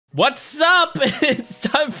What's up? It's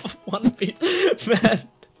time for One Piece, man.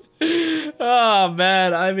 Oh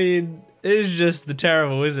man, I mean, it's just the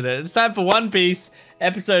terrible, isn't it? It's time for One Piece,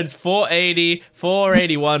 episodes 480,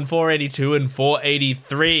 481, 482, and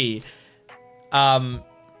 483. I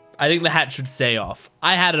think the hat should stay off.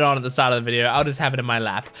 I had it on at the start of the video. I'll just have it in my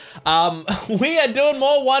lap. We are doing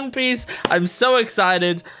more One Piece. I'm so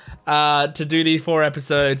excited to do these 4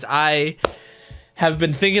 episodes. I have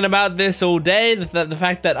been thinking about this all day. The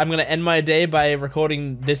fact that I'm gonna end my day by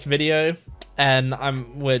recording this video, and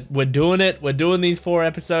we're doing it. We're doing these 4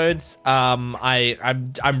 episodes. I'm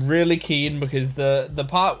really keen because the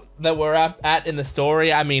part that we're at in the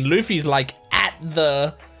story. I mean, Luffy's like at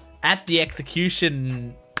the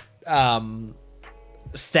execution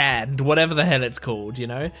stand, whatever the hell it's called, you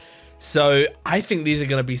know. So I think these are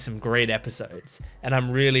going to be some great episodes, and I'm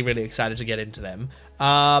really, really excited to get into them.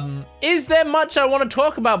 Is there much I want to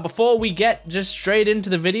talk about before we get just straight into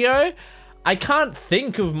the video? I can't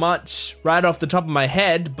think of much right off the top of my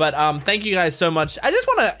head, but thank you guys so much. I just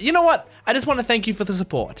want to, you know what? I just want to thank you for the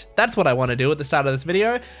support. That's what I want to do at the start of this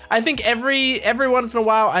video. I think every once in a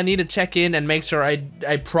while I need to check in and make sure I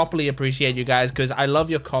properly appreciate you guys, because I love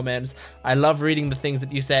your comments. I love reading the things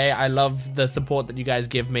that you say. I love the support that you guys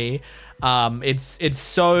give me. It's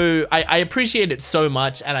so, I appreciate it so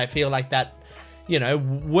much, and I feel like that, you know,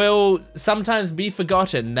 will sometimes be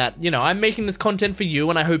forgotten, that, you know, I'm making this content for you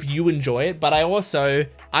and I hope you enjoy it, but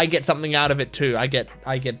I get something out of it too. I get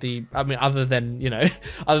the, I mean, other than, you know,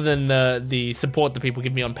 other than the support that people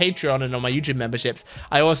give me on Patreon and on my YouTube memberships,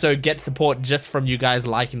 I also get support just from you guys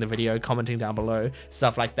liking the video, commenting down below,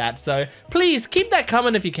 stuff like that. So please keep that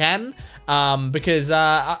coming if you can, because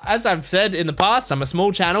as I've said in the past, I'm a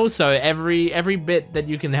small channel, so every bit that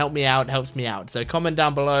you can help me out helps me out. So comment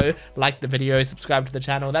down below, like the video, subscribe to the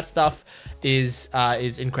channel. That stuff is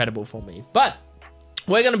incredible for me. But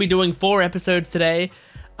we're going to be doing 4 episodes today.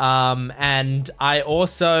 And I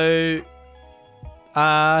also,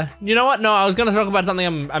 you know what? No, I was going to talk about something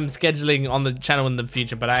I'm scheduling on the channel in the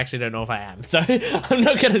future, but I actually don't know if I am. So I'm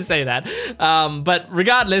not going to say that. But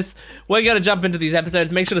regardless, we're going to jump into these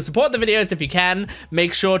episodes. Make sure to support the videos if you can.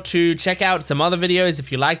 Make sure to check out some other videos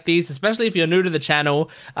if you like these, especially if you're new to the channel.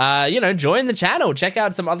 You know, join the channel. Check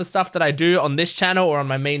out some other stuff that I do on this channel or on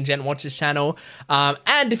my main Gent Watches channel.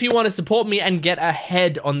 And if you want to support me and get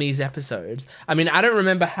ahead on these episodes. I mean, I don't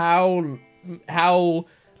remember how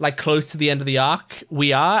like close to the end of the arc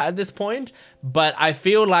we are at this point, but I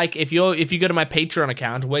feel like if you go to my Patreon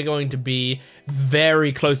account, we're going to be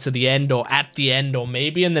very close to the end, or at the end, or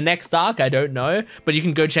maybe in the next arc, I don't know, but you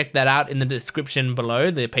can go check that out in the description below,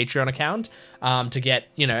 the Patreon account, to get,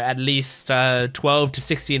 you know, at least 12 to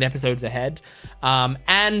 16 episodes ahead.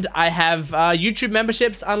 And I have YouTube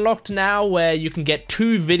memberships unlocked now, where you can get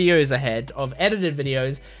 2 videos ahead of edited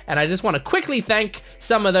videos, and I just want to quickly thank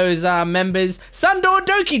some of those members: Sundor,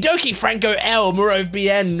 Doki Doki, Franco L, Morove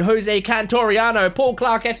BN, Jose Cantoriano, Paul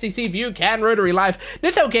Clark, FCC View, Can Rotary Life,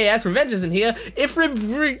 Nitho KS, Revenge isn't here, Ifrib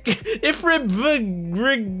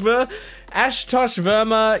Ashtosh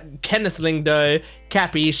Verma, Kenneth Lingdo,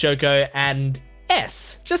 Cappy, Shoko, and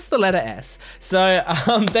S, just the letter S. So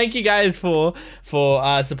thank you guys for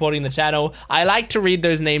supporting the channel. I like to read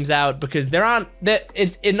those names out because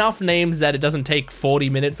it's enough names that it doesn't take 40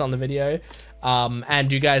 minutes on the video.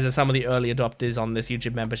 And you guys are some of the early adopters on this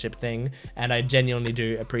YouTube membership thing, and I genuinely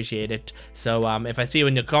do appreciate it. So if I see you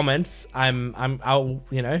in your comments, I'll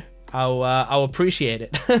appreciate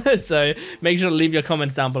it. So make sure to leave your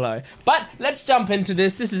comments down below. But let's jump into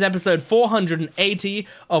this. This is episode 480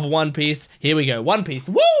 of One Piece. Here we go. One Piece.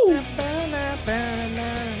 Woo!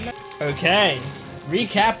 Okay.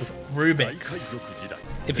 Recap Rubik's.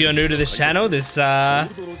 If you're new to this channel, this recap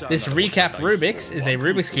Rubik's is a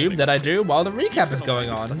Rubik's Cube that I do while the recap is going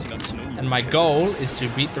on. And my goal is to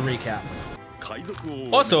beat the recap.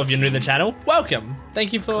 Also, if you're new to the channel, welcome!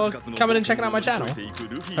 Thank you for coming and checking out my channel.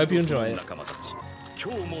 Hope you enjoy it.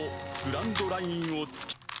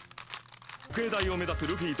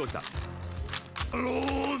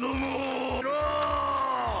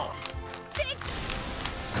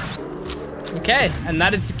 Okay, and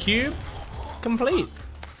that is the cube complete.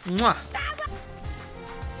 Mwah.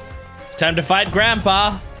 Time to fight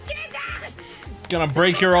Grandpa. Gonna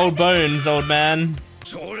break your old bones, old man.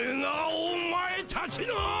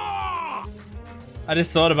 I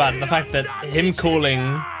just thought about the fact that him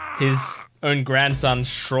calling his own grandson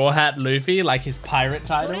Straw Hat Luffy, like his pirate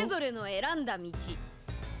title.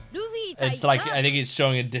 It's like, I think it's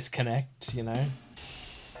showing a disconnect, you know?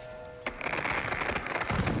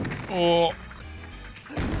 Oh.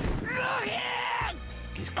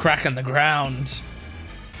 He's cracking the ground.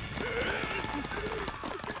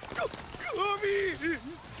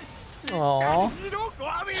 Aww.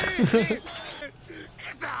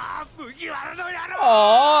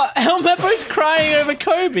 Aww, Helmeppo's crying over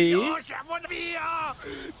Kobe.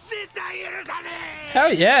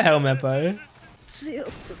 Hell yeah, Helmeppo.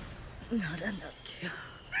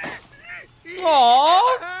 Aww.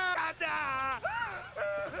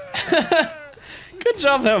 Good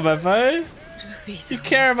job, Helmeppo. You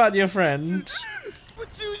care about your friend.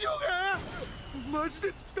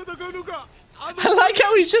 I like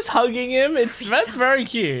how he's just hugging him. That's very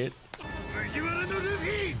cute.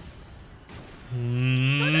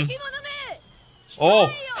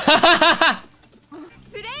 Oh.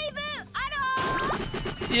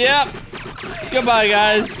 Yep. Goodbye,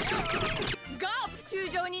 guys.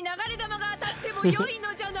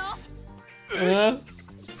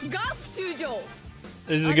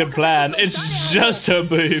 This is a good plan. It's just her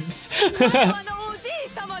boobs.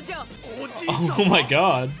 Oh my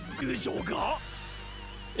god.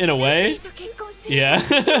 In a way. Yeah.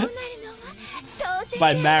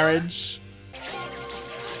 By marriage.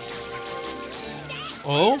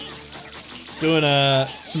 Oh. Doing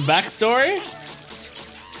some backstory.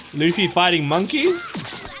 Luffy fighting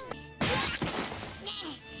monkeys.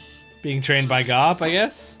 Being trained by Garp, I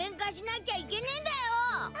guess.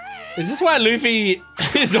 Is this why Luffy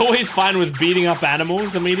is always fine with beating up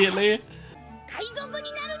animals immediately?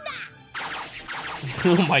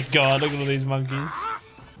 Oh my god, look at all these monkeys.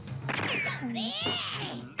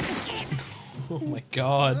 Oh my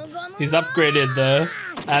god. He's upgraded the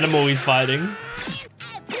animal he's fighting.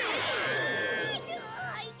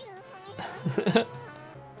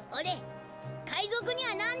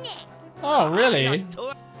 Oh, really?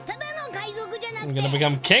 I'm gonna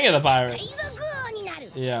become king of the pirates.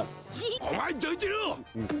 Yeah.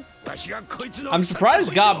 I'm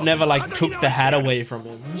surprised Garp never like took the hat away from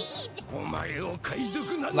him.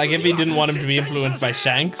 Like if he didn't want him to be influenced by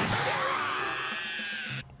Shanks.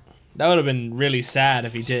 That would have been really sad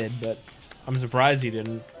if he did, but I'm surprised he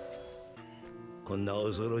didn't.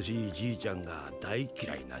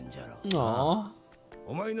 Aww.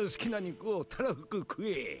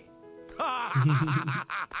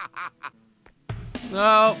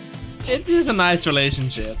 Well, it is a nice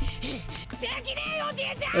relationship.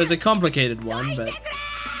 It was a complicated one, but...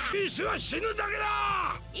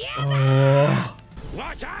 Oh.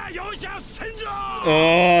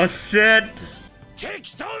 Oh, shit.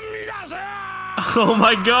 Oh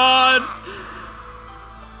my god.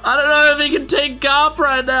 I don't know if he can take Garp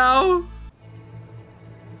right now.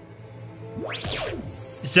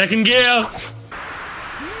 Second gear.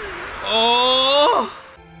 Oh.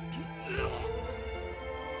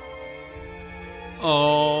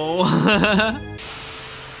 Oh.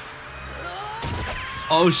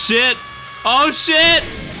 Oh shit. Oh shit.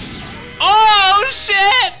 Oh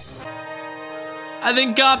shit. I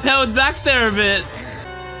think Garp held back there a bit.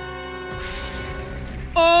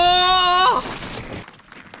 Oh.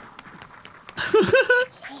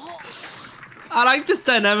 I like this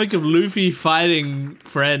dynamic of Luffy fighting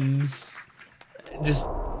friends. Just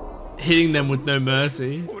hitting them with no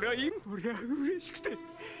mercy.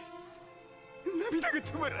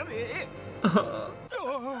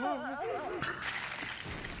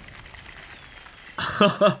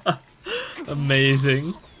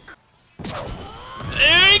 Amazing.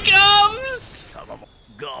 Here he comes!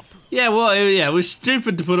 Yeah, well, yeah, it was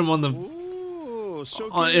stupid to put him on the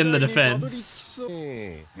in the defense.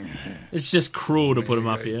 It's just cruel to put him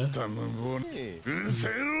up here.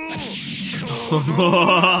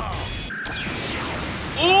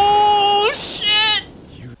 Oh shit!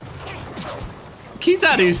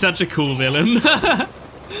 Kizaru is such a cool villain.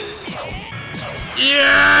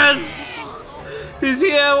 Yes! He's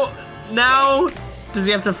here now. Does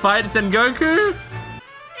he have to fight Sengoku?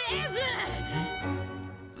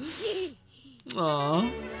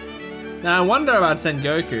 Aww. Now I wonder about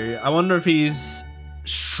Sengoku. I wonder if he's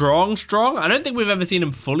strong. I don't think we've ever seen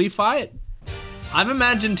him fully fight. I've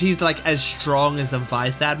imagined he's like as strong as a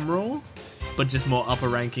vice admiral, but just more upper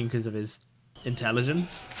ranking because of his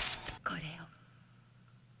intelligence.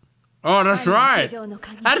 Oh, that's right.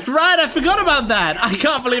 That's right. I forgot about that. I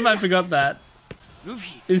can't believe I forgot that.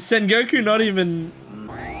 Is Sengoku not even...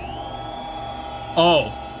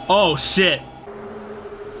 Oh. Oh, shit.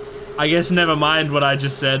 I guess never mind what I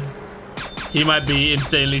just said. He might be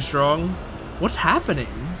insanely strong. What's happening?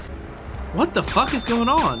 What the fuck is going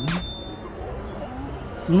on?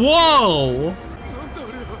 Whoa!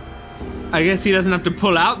 I guess he doesn't have to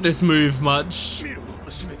pull out this move much.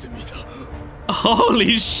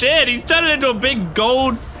 Holy shit, he's turned into a big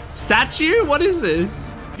gold statue? What is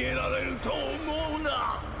this?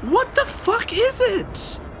 What the fuck is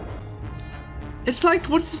it? It's like,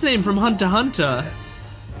 what's his name from Hunter x Hunter?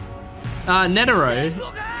 Netero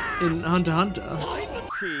in Hunter x Hunter.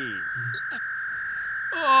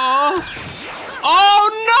 Oh. Oh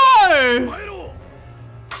no!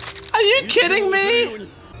 Are you kidding me?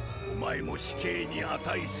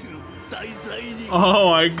 Oh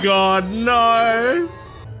my god, no!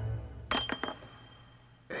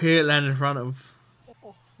 Who it land in front of?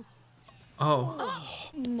 Oh.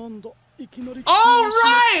 Oh,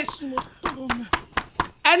 right!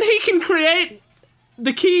 And he can create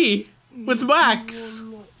the key with wax.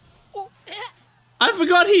 I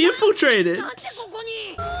forgot he infiltrated.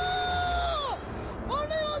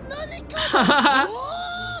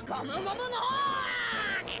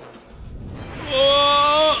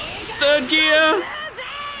 Oh, third gear.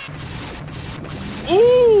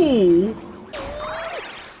 Ooh.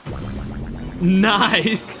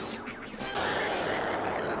 Nice.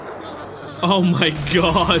 Oh my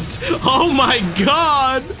god. Oh my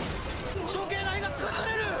god.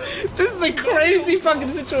 This is a crazy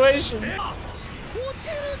fucking situation.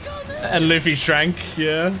 And Luffy shrank,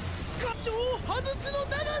 yeah.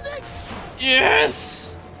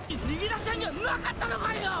 Yes!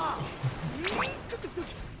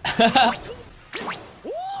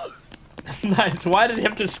 Nice. Why did he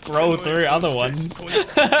have to scroll through other ones?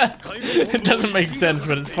 It doesn't make sense,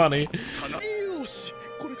 but it's funny.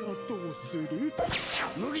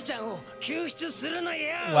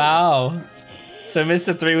 Wow. So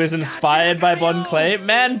Mr. 3 was inspired by Bon Clay?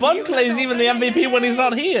 Man, Bon Clay's even the MVP when he's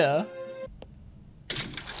not here.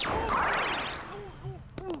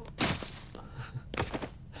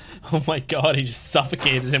 Oh my god, he just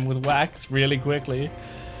suffocated him with wax really quickly.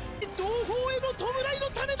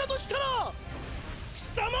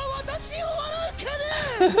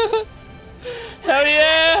 Hell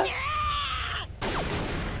yeah!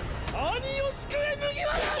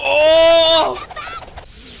 Oh!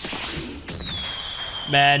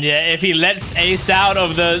 Man, yeah, if he lets Ace out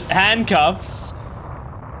of the handcuffs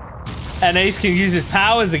and Ace can use his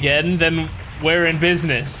powers again, then we're in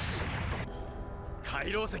business.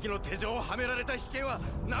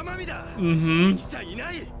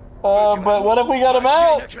 Oh, but what if we got him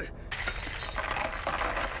out?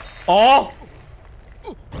 Oh!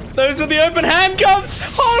 Those were the open handcuffs!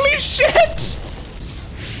 Holy shit!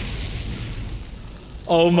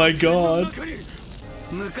 Oh my god.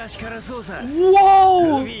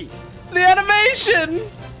 Whoa! The animation!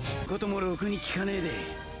 Look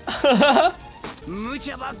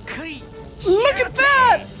at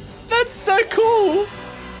that! That's so cool!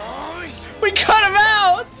 We cut him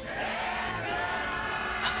out!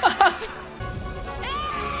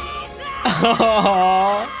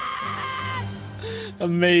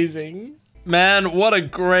 Amazing. Man, what a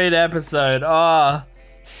great episode. Ah,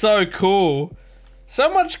 so cool.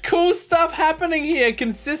 So much cool stuff happening here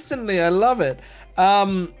consistently. I love it.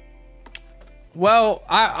 Well,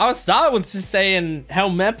 I'll start with just saying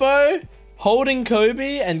Helmeppo holding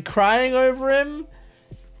Kobe and crying over him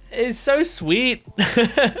is so sweet.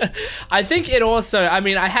 I think it also, I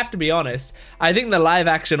mean, I have to be honest, I think the live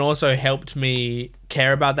action also helped me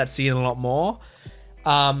care about that scene a lot more.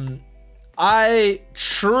 I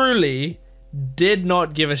truly did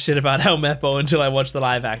not give a shit about Helmeppo until I watched the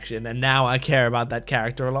live action, and now I care about that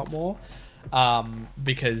character a lot more.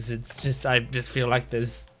 Because it's just, I just feel like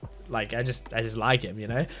there's, like, I just like him, you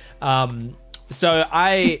know? So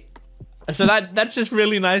that's just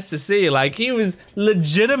really nice to see. Like, he was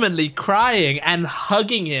legitimately crying and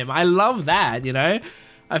hugging him. I love that, you know?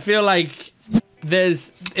 I feel like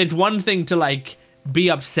it's one thing to, like, be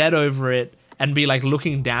upset over it and be, like,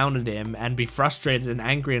 looking down at him and be frustrated and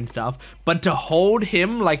angry and stuff, but to hold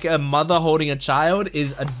him like a mother holding a child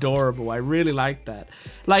is adorable. I really like that.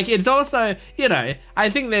 Like, it's also, you know,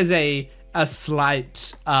 I think there's a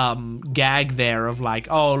slight gag there of, like,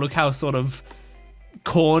 oh, look how sort of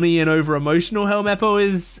corny and over emotional Helmeppo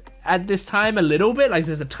is at this time, a little bit. Like,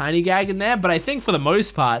 there's a tiny gag in there, but I think for the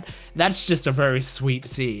most part that's just a very sweet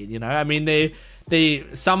scene, you know? I mean, they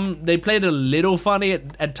played a little funny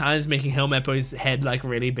at times, making Helmeppo's head like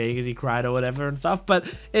really big as he cried or whatever and stuff, but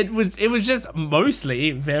it was just mostly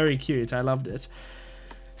very cute. I loved it.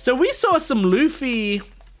 So we saw some Luffy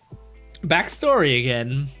backstory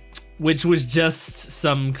again, which was just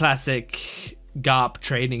some classic Garp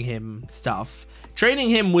training him stuff. Training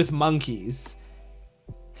him with monkeys.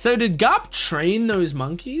 So did Garp train those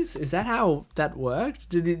monkeys? Is that how that worked?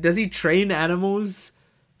 Does he train animals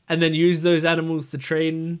and then use those animals to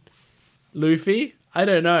train Luffy? I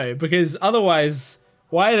don't know, because otherwise,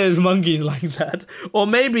 why are those monkeys like that? Or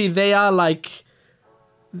maybe they are like,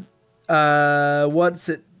 what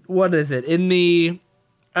is it? In the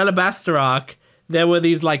Alabaster arc, there were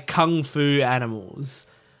these like kung fu animals.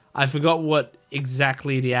 I forgot what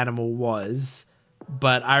exactly the animal was,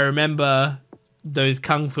 but I remember those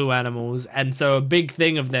kung fu animals. And so a big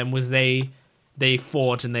thing of them was they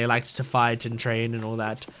fought and they liked to fight and train and all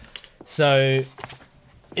that. So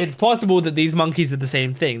it's possible that these monkeys are the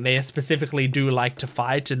same thing. They specifically do like to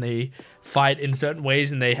fight, and they fight in certain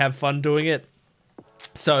ways and they have fun doing it.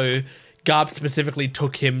 So Garp specifically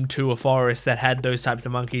took him to a forest that had those types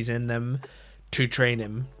of monkeys in them to train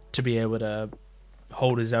him to be able to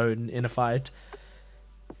hold his own in a fight.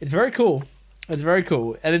 It's very cool. It's very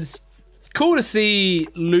cool. And it's cool to see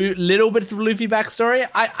little bits of Luffy backstory.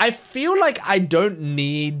 I feel like I don't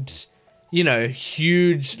need, you know,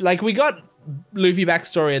 huge... Like, we got Luffy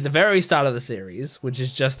backstory at the very start of the series, which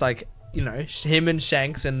is just like, you know, him and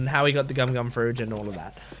Shanks and how he got the Gum Gum Fruit and all of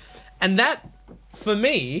that. And that, for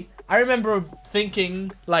me, I remember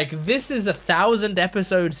thinking, like, this is a 1,000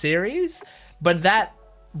 episode series, but that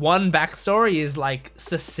one backstory is like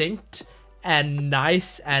succinct and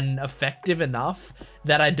nice and effective enough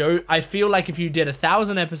that I feel like if you did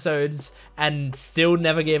 1,000 episodes and still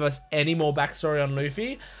never gave us any more backstory on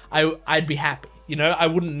Luffy, I'd be happy. You know, I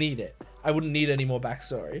wouldn't need it. I wouldn't need any more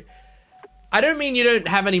backstory. I don't mean you don't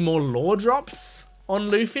have any more lore drops on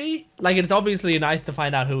Luffy. Like, it's obviously nice to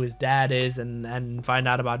find out who his dad is and find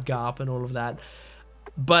out about Garp and all of that.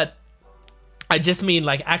 But I just mean,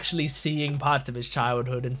 like, actually seeing parts of his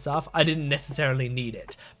childhood and stuff. I didn't necessarily need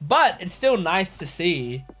it. But it's still nice to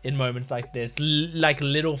see in moments like this, like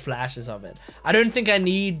little flashes of it. I don't think I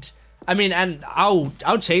need... I mean, and I'll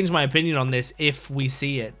change my opinion on this if we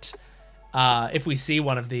see it. If we see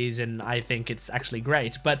one of these and I think it's actually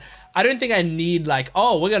great. But I don't think I need, like,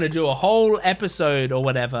 oh, we're going to do a whole episode or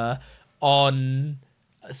whatever on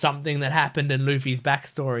something that happened in Luffy's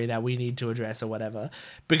backstory that we need to address or whatever.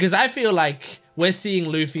 Because I feel like we're seeing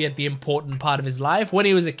Luffy at the important part of his life. When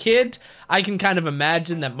he was a kid, I can kind of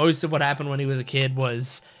imagine that most of what happened when he was a kid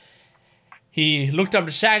was he looked up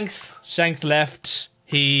to Shanks, Shanks left,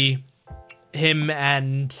 him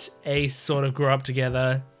and Ace sort of grew up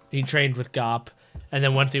together, he trained with Garp, and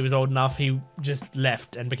then once he was old enough, he just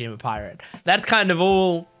left and became a pirate. That's kind of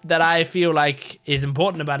all that I feel like is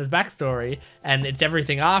important about his backstory, and it's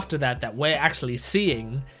everything after that that we're actually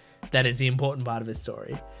seeing that is the important part of his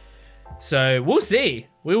story. So we'll see.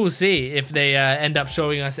 We will see if they end up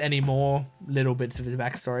showing us any more little bits of his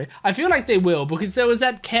backstory. I feel like they will, because there was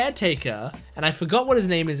that caretaker, and I forgot what his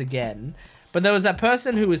name is again, but there was that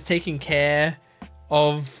person who was taking care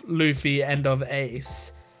of Luffy and of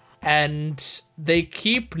Ace, and they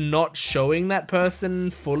keep not showing that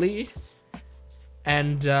person fully,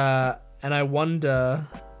 and I wonder,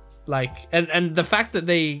 like, and the fact that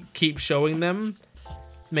they keep showing them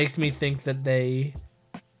makes me think that they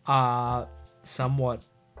are somewhat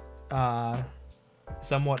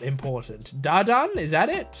important. Dadan, is that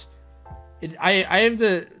it? I have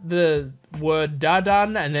the word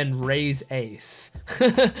Dadan and then raise Ace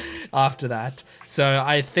after that. So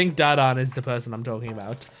I think Dadan is the person I'm talking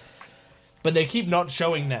about. But they keep not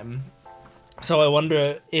showing them. So I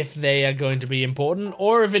wonder if they are going to be important,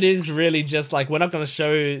 or if it is really just like, we're not going to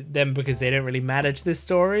show them because they don't really matter to this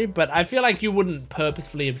story. But I feel like you wouldn't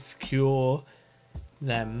purposefully obscure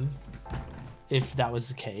them if that was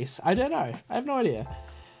the case. I don't know. I have no idea.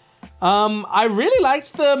 I really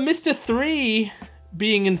liked the Mr. 3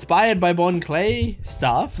 being inspired by Bon Clay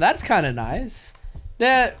stuff. That's kind of nice.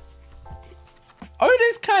 Oda's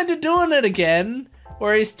kind of doing it again,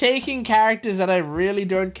 where he's taking characters that I really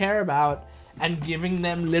don't care about and giving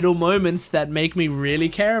them little moments that make me really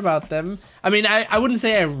care about them. I mean, I wouldn't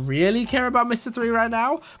say I really care about Mr. 3 right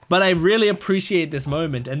now, but I really appreciate this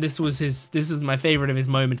moment, and this was my favorite of his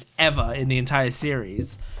moments ever in the entire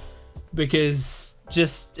series, because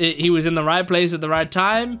he was in the right place at the right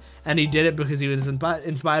time, and he did it because he was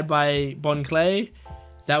inspired by Bon Clay.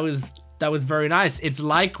 That was very nice. It's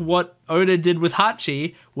like what Oda did with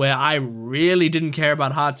Hachi, where I really didn't care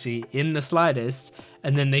about Hachi in the slightest,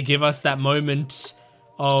 and then they give us that moment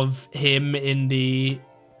of him in the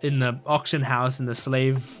auction house, in the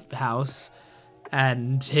slave house,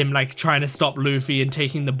 and him like trying to stop Luffy and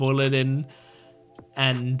taking the bullet in,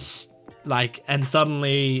 and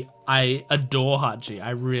suddenly I adore Hachi.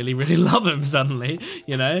 I really, really love him suddenly,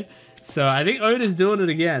 you know? So I think Oda's doing it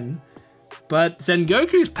again. But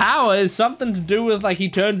Sengoku's power is something to do with, like, he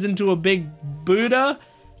turns into a big Buddha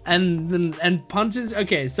and punches.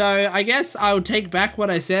 Okay, so I guess I'll take back what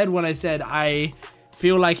I said when I said I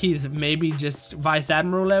feel like he's maybe just Vice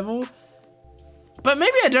Admiral level. But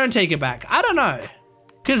maybe I don't take it back. I don't know.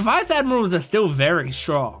 Because Vice Admirals are still very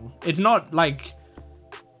strong. It's not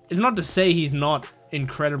to say he's not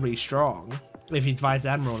incredibly strong. if he's vice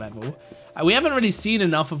admiral level. We haven't really seen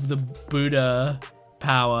enough of the Buddha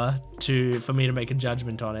power for me to make a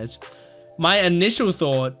judgment on it. My initial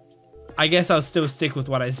thought, I guess I'll still stick with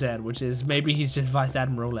what I said, which is maybe he's just vice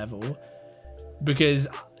admiral level, because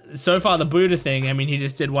so far the Buddha thing, I mean, he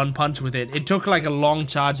just did one punch with it. It took like a long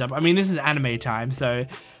charge up. I mean, this is anime time, so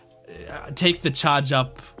take the charge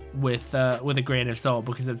up with a grain of salt,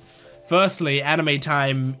 because it's firstly anime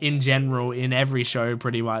time in general in every show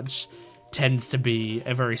pretty much tends to be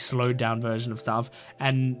a very slowed down version of stuff.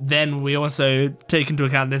 And then we also take into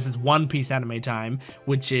account this is One Piece anime time,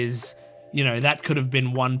 which is, you know, that could have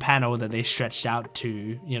been one panel that they stretched out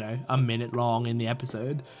to, you know, a minute long in the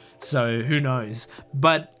episode. So who knows?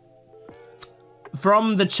 But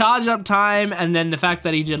from the charge up time and then the fact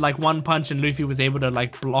that he did like one punch and Luffy was able to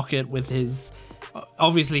like block it with his,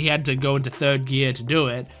 obviously he had to go into third gear to do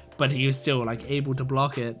it, but he was still like able to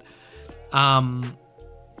block it.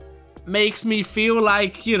 Makes me feel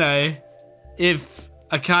like, you know, if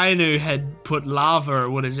Akainu had put lava, it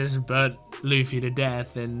would have just burnt Luffy to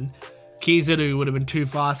death, and Kizaru would have been too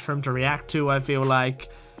fast for him to react to, I feel like,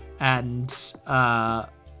 and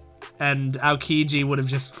Aokiji would have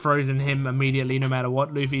just frozen him immediately no matter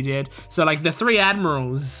what Luffy did. So like the three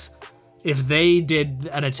admirals, if they did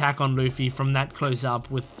an attack on Luffy from that close up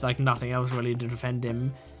with like nothing else really to defend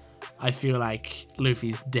him, I feel like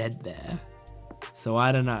Luffy's dead there. So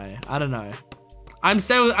I don't know. I'm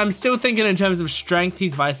still thinking in terms of strength,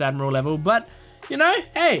 he's vice admiral level, but you know,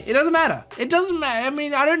 hey, it doesn't matter. It doesn't matter. I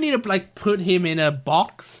mean, I don't need to like put him in a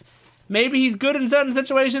box. Maybe he's good in certain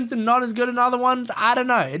situations and not as good in other ones. I don't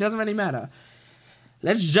know. It doesn't really matter.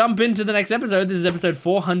 Let's jump into the next episode. This is episode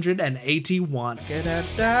 481.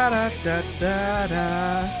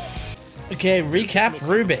 Okay, recap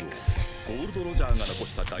Rubik's. Here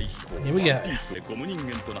we go.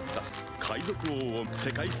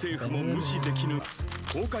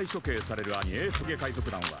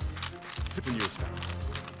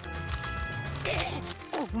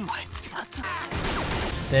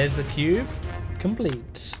 There's the cube.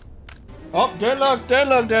 Complete. Oh, don't look.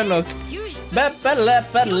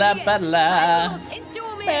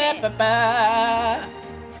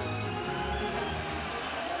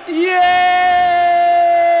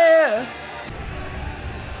 Yeah!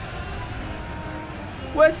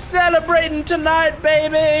 We're celebrating tonight,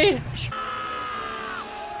 baby!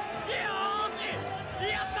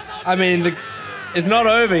 I mean, it's not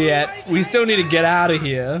over yet. We still need to get out of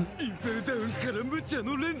here.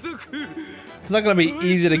 It's not gonna be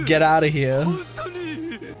easy to get out of here.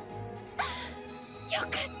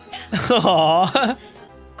 Aww.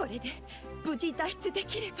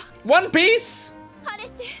 One Piece?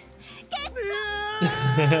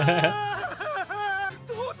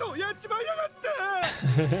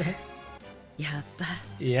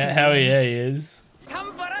 Yeah, hell yeah, he is.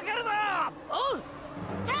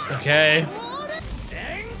 Okay.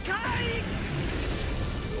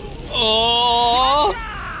 Oh,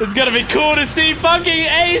 it's gonna be cool to see fucking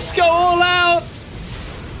Ace go all out.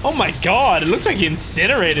 Oh my god, it looks like he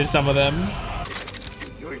incinerated some of them.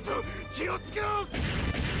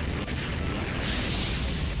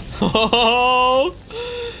 Oh.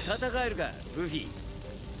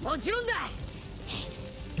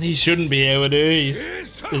 He shouldn't be able to.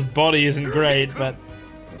 His body isn't great, but.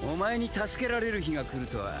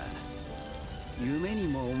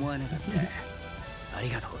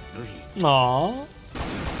 Aww.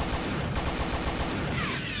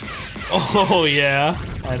 Oh yeah.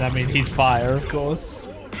 And I mean, he's fire, of course.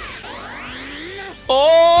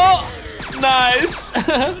 Oh! Nice!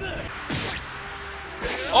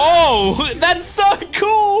 Oh! That's so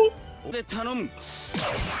cool! It's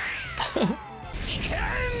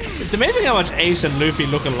amazing how much Ace and Luffy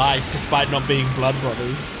look alike despite not being blood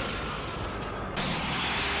brothers.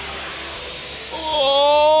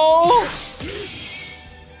 Oh!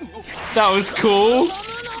 That was cool.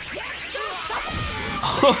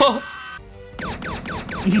 Oh.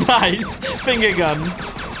 Nice finger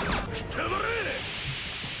guns.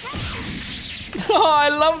 Oh, I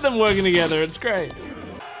love them working together. It's great.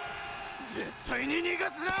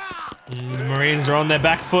 The Marines are on their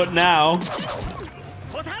back foot now.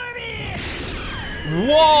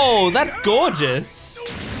 Whoa, that's gorgeous.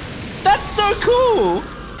 That's so cool.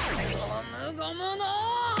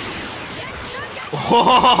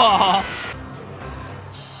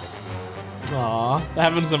 Aw, they're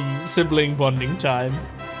having some sibling bonding time,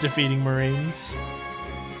 defeating Marines.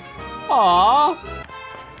 Aww.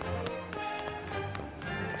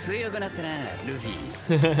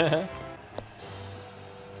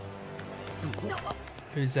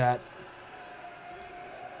 Who's that?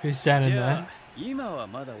 Who's standing there?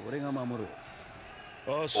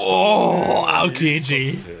 Oh,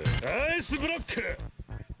 Aokiji.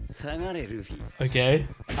 Okay.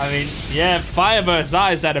 I mean, yeah, fire versus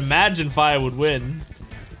ice. I'd imagine fire would win.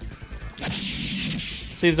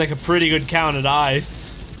 Seems like a pretty good count at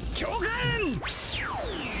ice.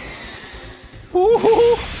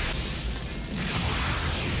 Ooh.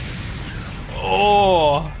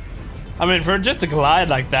 Oh. I mean, for just a glide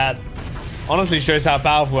like that, honestly shows how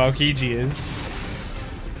powerful Aokiji is.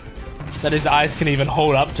 That his ice can even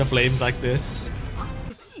hold up to flames like this.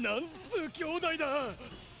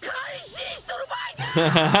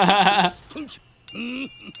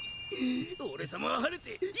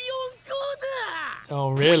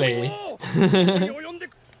 Oh, really?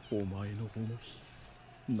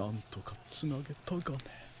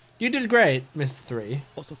 You did great, Mr. 3.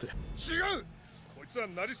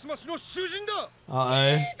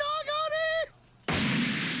 Uh-oh.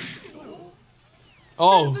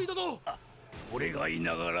 Oh.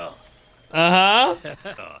 Uh-huh.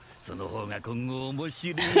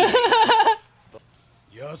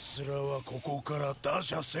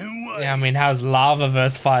 Yeah, I mean, how's lava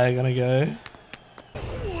versus fire gonna go?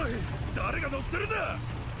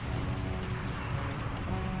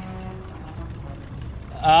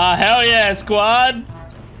 Hell yeah, squad!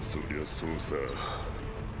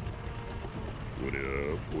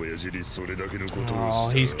 Oh,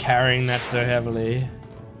 he's carrying that so heavily.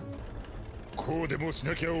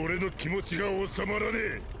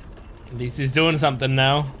 At least he's doing something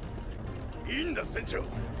now.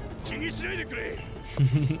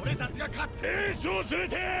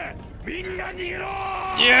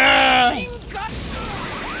 Yeah!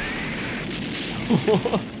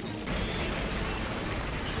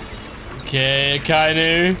 Okay,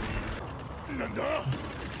 akainu.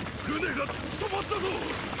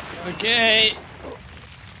 Okay.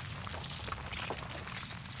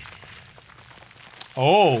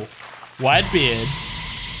 Oh, whitebeard.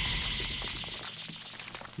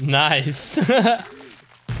 Nice.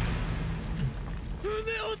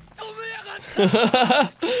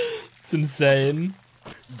 It's insane.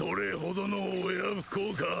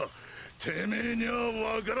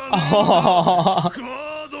 Oh.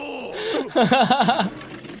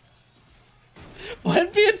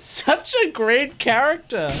 Whitebeard's such a great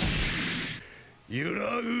character.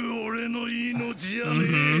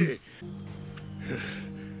 Mm-hmm.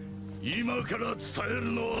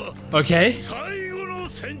 Okay.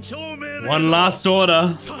 One last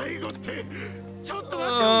order.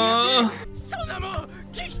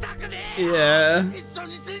 Yeah.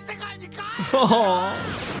 Oh.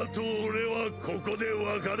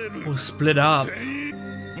 We'll split up.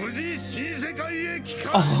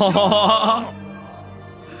 Oh.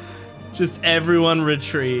 Just everyone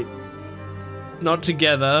retreat. Not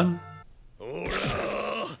together.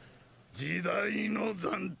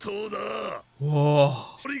 Whoa.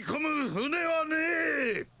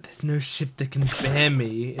 There's no ship that can bear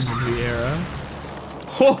me in the new era.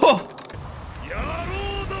 Oh,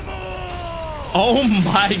 oh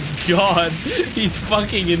my god. He's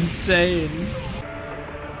fucking insane.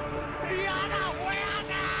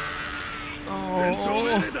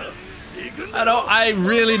 Oh. I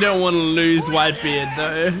really don't want to lose Whitebeard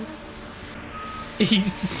though.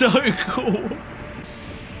 He's so cool.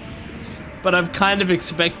 But I've kind of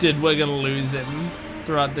expected we're gonna lose him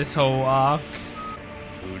throughout this whole arc.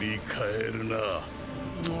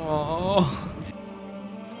 Oh.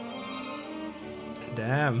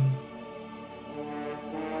 Damn.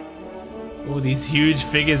 All these huge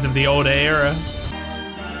figures of the old era.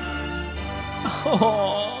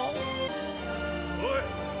 Oh.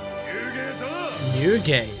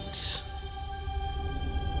 Newgate.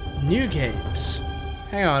 Newgate.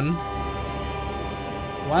 Hang on.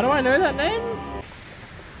 Why do I know that name?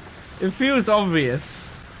 It feels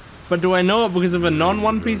obvious. But do I know it because of a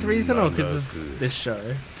non-One Piece reason or because of this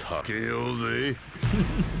show?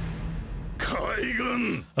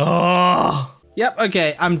 Oh. Yep,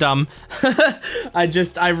 okay, I'm dumb.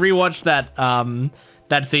 I rewatched that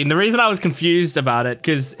that scene. The reason I was confused about it,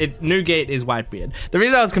 because Newgate is Whitebeard. The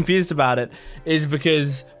reason I was confused about it is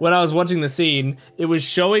because when I was watching the scene, it was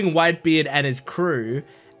showing Whitebeard and his crew,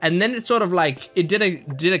 and then it sort of like, it did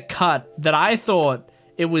a cut that I thought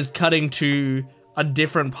it was cutting to a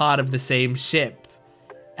different part of the same ship.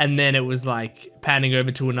 And then it was like panning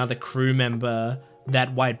over to another crew member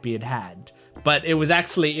that Whitebeard had. But it was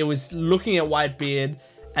actually, it was looking at Whitebeard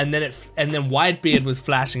and then Whitebeard was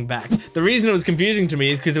flashing back. The reason it was confusing to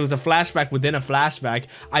me is because it was a flashback within a flashback.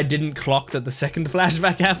 I didn't clock that the second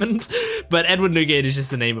flashback happened, but Edward Newgate is just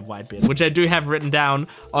the name of Whitebeard, which I do have written down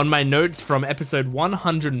on my notes from episode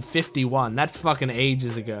 151. That's fucking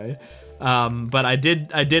ages ago, but I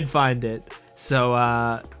did find it. So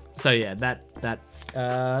yeah, that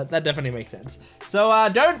definitely makes sense. So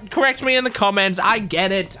don't correct me in the comments. I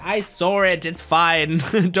get it. I saw it. It's fine.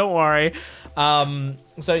 Don't worry.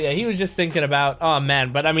 So yeah, he was just thinking about, oh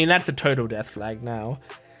man, but I mean, that's a total death flag now.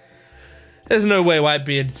 There's no way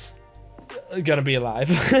Whitebeard's gonna be alive.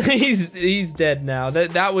 he's dead now.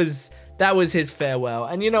 That was his farewell.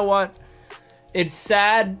 And you know what? It's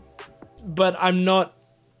sad, but I'm not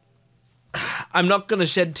gonna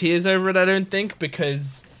shed tears over it, I don't think,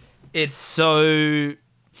 because it's so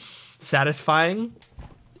satisfying.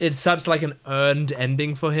 It's such like an earned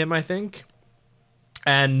ending for him, I think.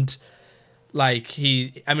 And like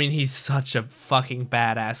he's such a fucking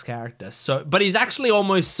badass character. So, but he's actually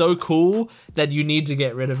almost so cool that you need to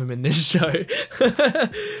get rid of him in this show.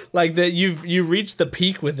 Like that you reached the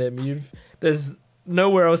peak with him. There's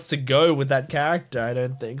nowhere else to go with that character, I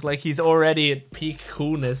don't think. Like he's already at peak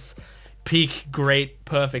coolness, peak great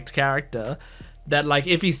perfect character that like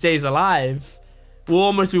if he stays alive, we'll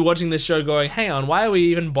almost be watching this show going, hang on, why are we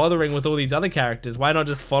even bothering with all these other characters? Why not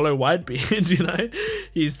just follow Whitebeard, you know?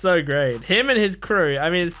 He's so great. Him and his crew, I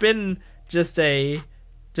mean, it's been just a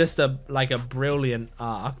brilliant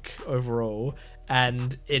arc overall.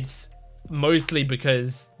 And it's mostly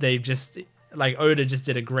because they've just, like, Oda just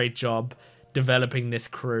did a great job developing this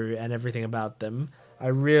crew and everything about them.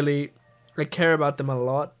 I care about them a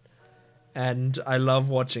lot. And I love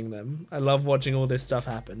watching them. I love watching all this stuff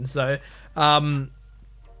happen. So,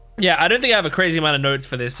 yeah, I don't think I have a crazy amount of notes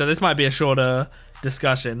for this, so this might be a shorter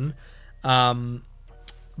discussion.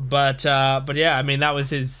 But yeah, I mean, that was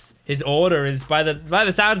his order. Is by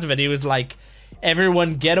the sounds of it, he was like,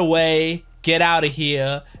 everyone get away, get out of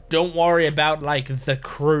here. Don't worry about like the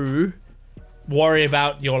crew. Worry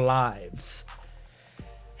about your lives.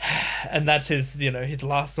 And that's his, you know, his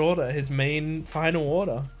last order, his main final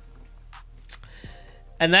order.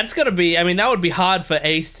 And that's gonna be, I mean, that would be hard for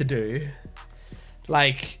Ace to do.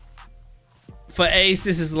 Like, for Ace,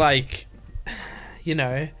 this is like, you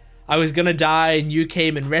know, I was gonna die and you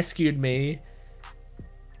came and rescued me.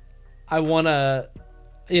 I wanna,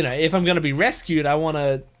 you know, if I'm gonna be rescued, I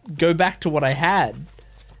wanna go back to what I had.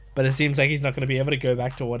 But it seems like he's not gonna be able to go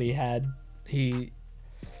back to what he had. He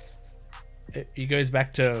goes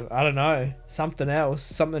back to, I don't know, something else,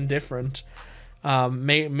 something different.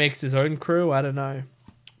 Makes his own crew, I don't know.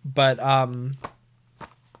 But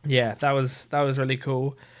yeah, that was really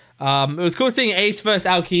cool. It was cool seeing Ace versus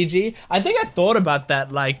Aokiji. I think I thought about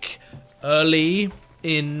that like early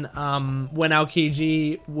in when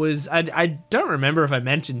Aokiji was, I don't remember if I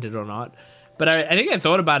mentioned it or not, but I think I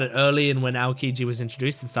thought about it early in when Aokiji was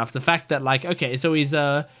introduced and stuff. The fact that like, okay, so he's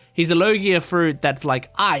a Logia fruit that's like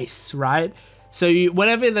ice, right? So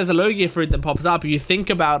whenever there's a Logia fruit that pops up, you think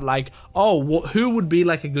about like, oh, who would be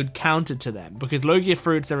like a good counter to them? Because Logia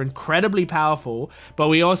fruits are incredibly powerful, but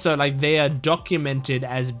we also like, they are documented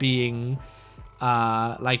as being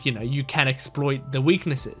like, you know, you can exploit the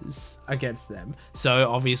weaknesses against them. So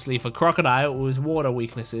obviously for Crocodile, it was water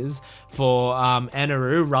weaknesses. For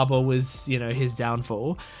Eneru, rubber was, you know, his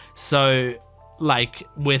downfall. So like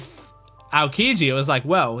with Aokiji, it was like,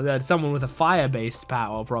 well, that's someone with a fire-based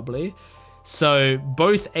power probably. So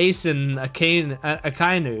both Ace and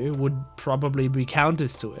Akainu would probably be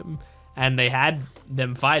counters to him. And they had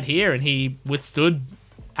them fight here and he withstood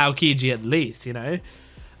Aokiji at least, you know?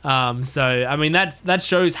 So, I mean, that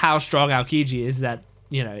shows how strong Aokiji is, that,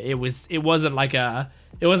 you know, it wasn't like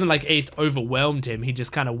Ace overwhelmed him. He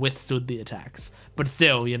just kind of withstood the attacks. But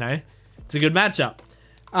still, you know, it's a good matchup.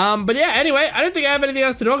 But yeah, anyway, I don't think I have anything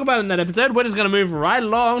else to talk about in that episode. We're just going to move right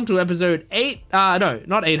along to episode 8. No,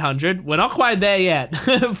 not 800. We're not quite there yet.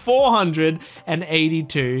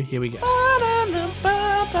 482. Here we go.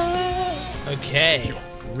 Okay.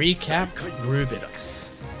 Recap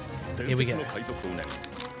Rubik's. Here we go.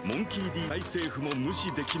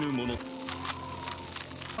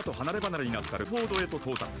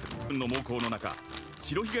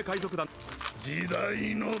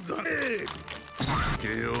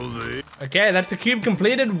 Okay, that's a cube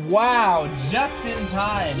completed. Wow, just in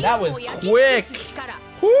time. That was quick.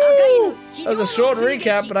 Woo! That was a short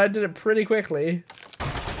recap, but I did it pretty quickly.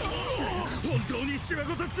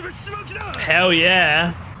 Hell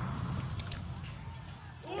yeah.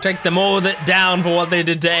 Take them all down for what they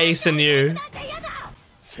did to Ace and you.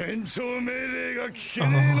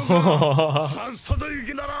 Oh.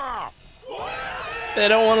 They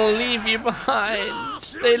don't want to leave you behind.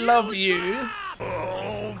 They love you.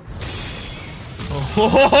 Oh.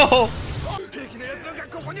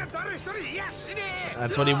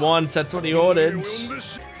 That's what he wants. That's what he ordered.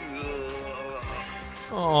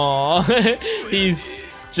 Oh, he's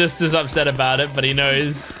just as upset about it, but he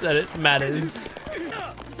knows that it matters.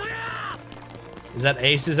 Is that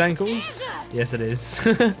Ace's ankles? Yes, it is.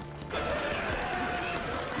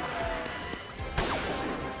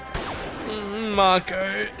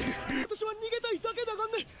 Marco.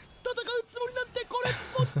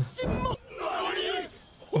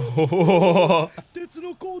 Oh.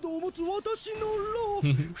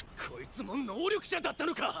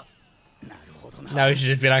 Now he should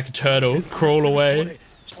just be like a turtle, crawl away.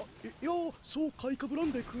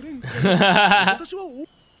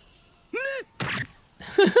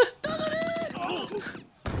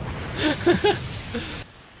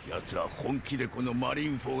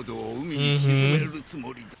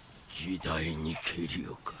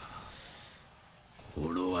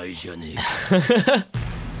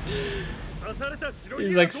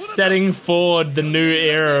 He's like setting forward the new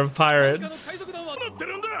era of pirates. Oh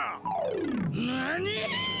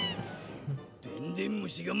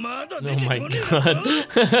my god.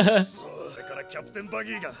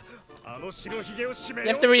 You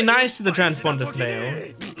have to be nice to the transponder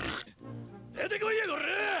snail.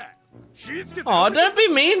 Oh, don't be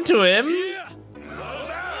mean to him.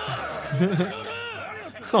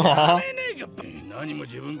 Aww.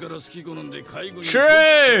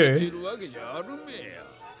 True.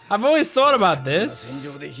 I've always thought about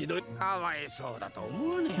this.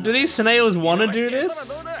 Do these snails want to do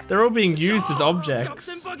this? They're all being used as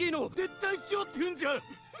objects.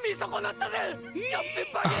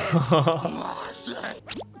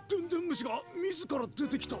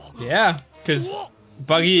 Yeah, because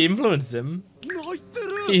Buggy influenced him.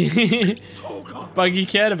 Buggy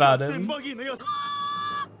cared about him.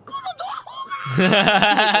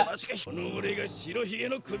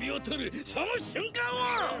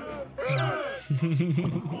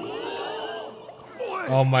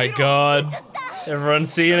 Oh my god.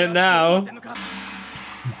 Everyone's seeing it now.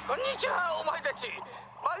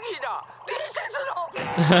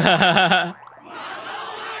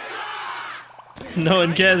 No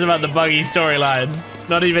one cares about the Buggy storyline.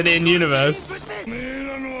 Not even in universe.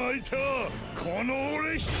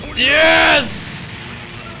 Yes!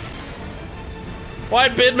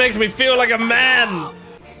 Whitebeard makes me feel like a man!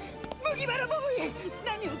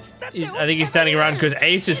 I think he's standing around because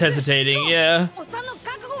Ace is hesitating, yeah.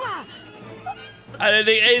 I don't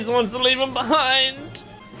think Ace wants to leave him behind.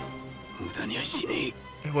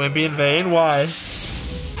 It won't be in vain, why?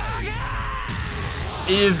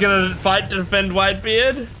 He is gonna fight to defend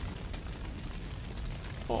Whitebeard?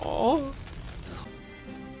 Aww.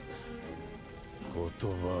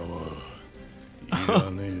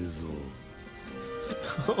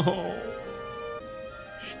 Oh.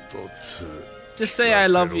 Just say I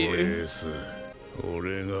love you.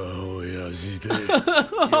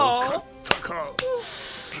 Oh.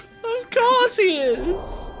 Of course he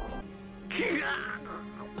is.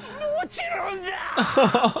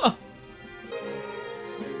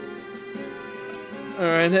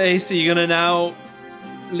 Alright, Ace, are you gonna now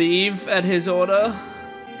leave at his order?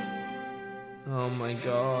 Oh my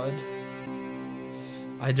god.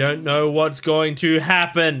 I don't know what's going to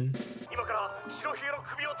happen.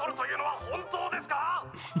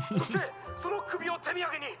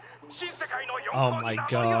 Oh my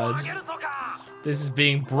god. This is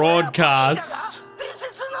being broadcast.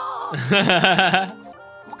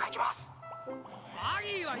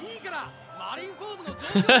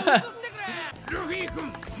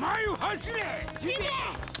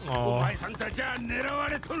 Oh.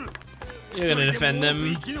 You're gonna defend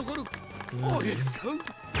them.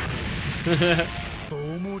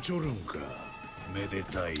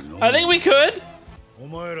 I think we could.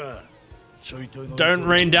 Don't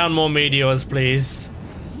rain down more meteors, please.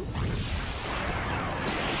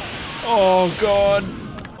 Oh god.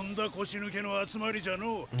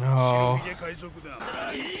 Oh.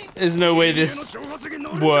 There's no way this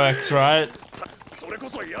works, right?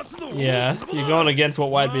 Yeah, you're going against what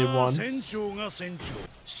Whitebeard wants.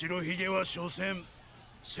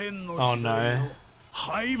 Oh no.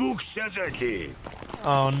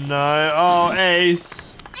 Oh no. Oh,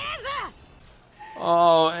 Ace.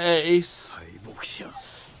 Oh, Ace.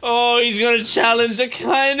 Oh, he's gonna challenge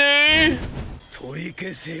Akainu.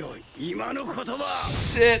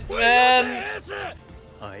 Shit, man.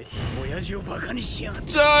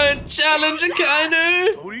 Don't challenge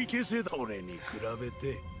Akainu.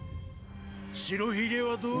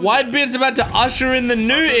 Whitebeard's about to usher in the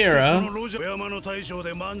new era. Oh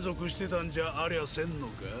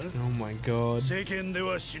my god.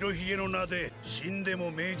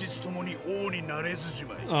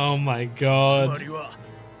 Oh my god.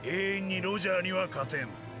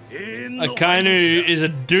 Akainu is a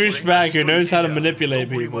douchebag who knows how to manipulate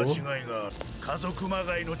people. It's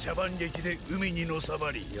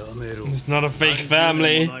not a fake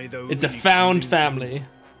family. It's a found family.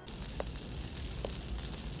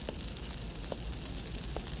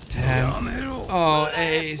 Damn. Oh,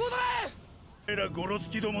 Ace.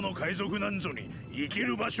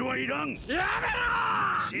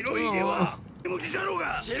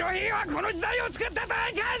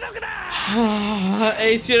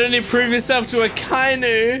 Ace, you don't need to prove yourself to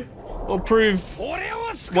Akainu. Or prove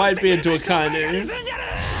Whitebeard to Akainu.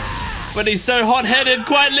 But he's so hot-headed,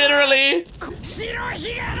 quite literally.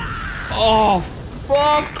 Oh,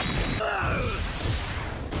 fuck.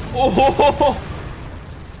 Oh.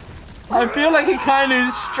 I feel like Akainu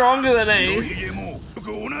is stronger than Ace.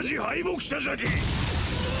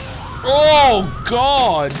 Oh,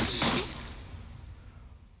 God.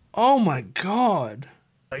 Oh, my God.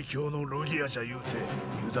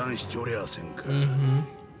 Mm-hmm.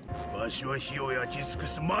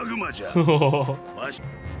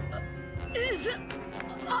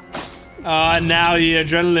 Now the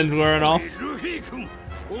adrenaline's wearing off.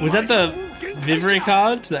 Was that the Vivre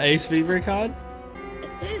card? The Ace Vivre card?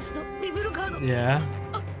 Yeah.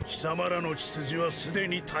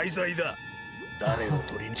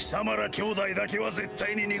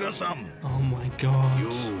 Oh my god.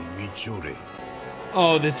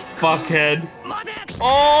 Oh, this fuckhead.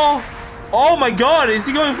 Oh! Oh my god, is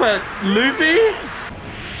he going for Luffy?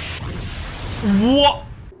 What?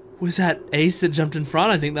 Was that Ace that jumped in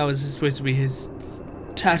front? I think that was supposed to be his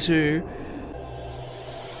tattoo.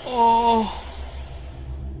 Oh.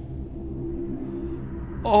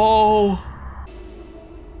 Oh.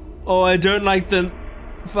 Oh, I don't like the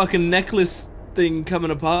fucking necklace thing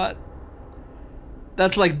coming apart.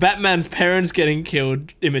 That's like Batman's parents getting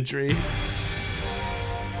killed imagery.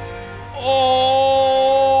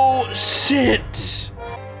 Oh, shit.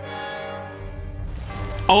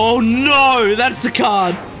 Oh no, that's the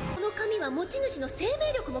card.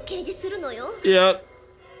 Yep.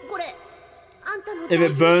 If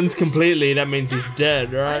it burns completely, that means he's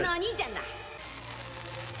dead, right?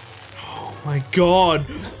 Oh my god.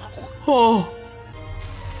 Oh.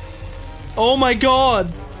 Oh my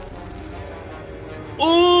god.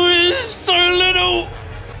 Oh, it's so little.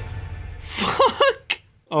 Fuck.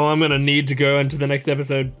 Oh, I'm gonna need to go into the next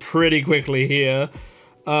episode pretty quickly here.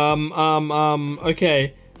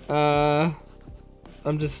 Okay.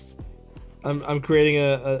 I'm creating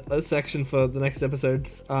a section for the next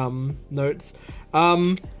episode's notes.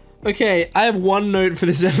 Okay, I have one note for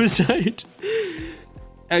this episode.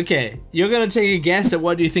 Okay, you're gonna take a guess at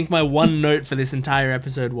what you think my one note for this entire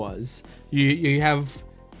episode was. You have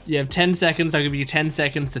 10 seconds. I'll give you 10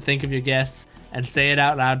 seconds to think of your guess and say it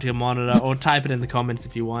out loud to your monitor, or type it in the comments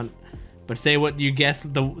if you want. But say what you guess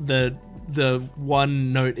the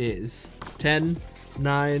one note is. 10,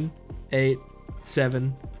 9, 8,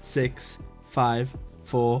 7, 6, 5,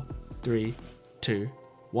 4, 3, 2,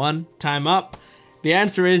 1. Time up. The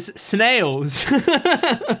answer is snails.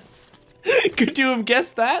 Could you have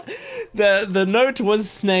guessed that? The note was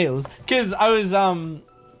snails. Cause I was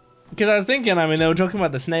thinking, I mean, they were talking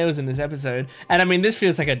about the snails in this episode, and I mean, this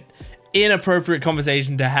feels like a inappropriate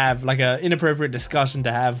conversation to have, like a inappropriate discussion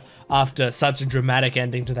to have after such a dramatic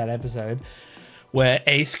ending to that episode, where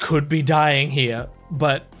Ace could be dying here,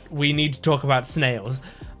 but we need to talk about snails.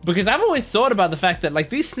 Because I've always thought about the fact that, like,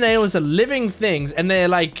 these snails are living things, and they're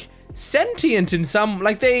like sentient in some,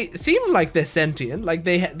 like, they seem like they're sentient, like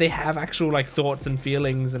they have actual like thoughts and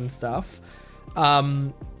feelings and stuff.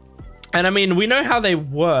 And I mean, we know how they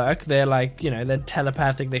work. They're like, you know, they're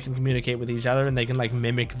telepathic, they can communicate with each other, and they can like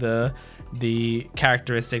mimic the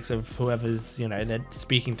characteristics of whoever's, you know, they're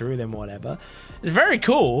speaking through them or whatever. It's very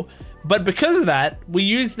cool, but because of that, we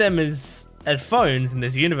use them as phones in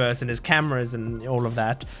this universe and as cameras and all of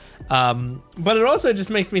that. But it also just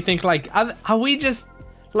makes me think, like, are we just,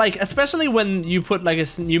 like, especially when you put like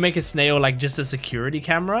you make a snail like just a security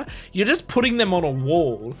camera, you're just putting them on a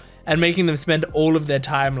wall and making them spend all of their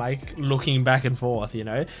time like looking back and forth, you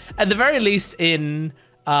know? At the very least in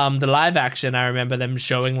the live action, I remember them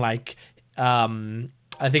showing like, I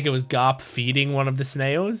think it was Garp feeding one of the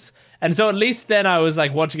snails. And so at least then I was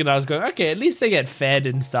like watching it, I was going, okay, at least they get fed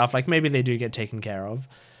and stuff. Like maybe they do get taken care of.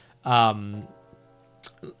 But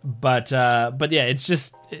yeah, it's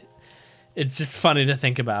just, it's just funny to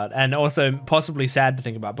think about, and also possibly sad to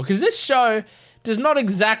think about, because this show does not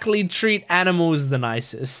exactly treat animals the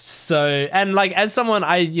nicest. So, and like as someone,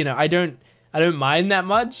 I don't mind that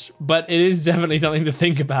much, but it is definitely something to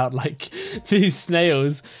think about. Like these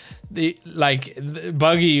snails,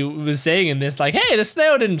 Buggy was saying in this, like, hey, the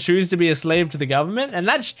snail didn't choose to be a slave to the government, and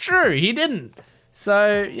that's true, he didn't.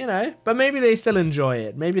 So, you know, but maybe they still enjoy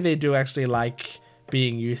it. Maybe they do actually like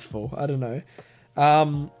being useful. I don't know.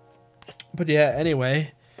 But yeah,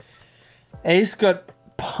 anyway, Ace got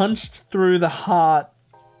punched through the heart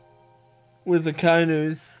with the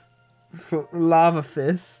Akainu's lava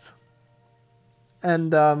fist.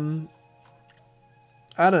 And, I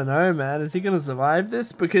don't know, man. Is he going to survive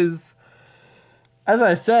this? Because, as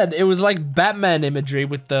I said, it was like Batman imagery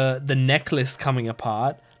with the necklace coming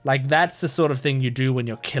apart. Like, that's the sort of thing you do when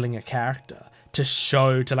you're killing a character.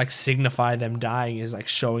 To like, signify them dying is, like,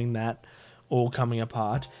 showing that all coming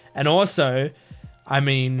apart. And also, I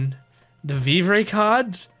mean, the Vivre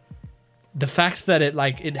card, the fact that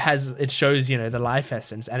it shows, you know, the life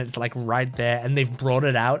essence, and it's, like, right there, and they've brought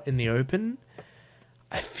it out in the open.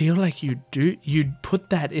 I feel like you'd put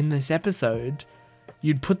that in this episode.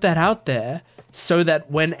 You'd put that out there so that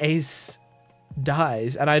when Ace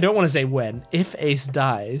dies, and I don't want to say when, if Ace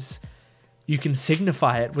dies, you can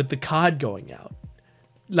signify it with the card going out.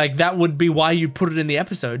 Like, that would be why you put it in the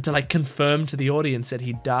episode, to like confirm to the audience that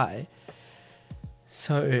he'd die.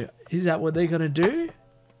 So, is that what they're gonna do?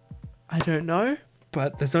 I don't know,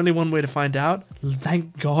 but there's only one way to find out.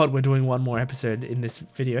 Thank God we're doing one more episode in this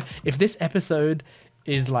video. If this episode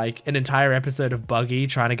is like an entire episode of Buggy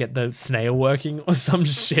trying to get the snail working or some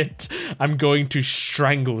shit, I'm going to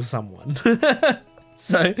strangle someone.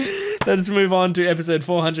 So let's move on to episode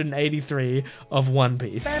 483 of One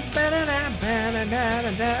Piece.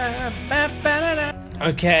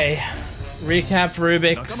 Okay, recap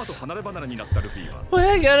Rubik's.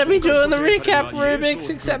 We're gonna be doing the recap Rubik's,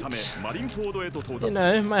 except, you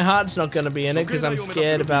know, my heart's not gonna be in it because I'm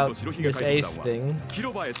scared about this Ace thing.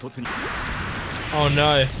 Oh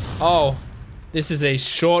no. Oh, this is a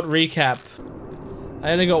short recap.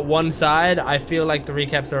 I only got one side. I feel like the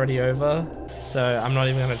recap's already over, so I'm not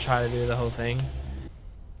even gonna try to do the whole thing.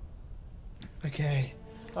 Okay.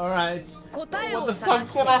 Alright. What the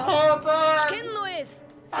fuck's gonna happen?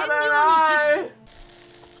 I don't know.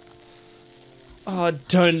 Oh,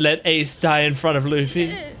 don't let Ace die in front of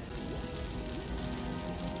Luffy.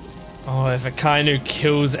 Oh, if Akainu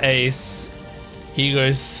kills Ace, he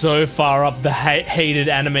goes so far up the hated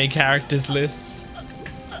anime characters list.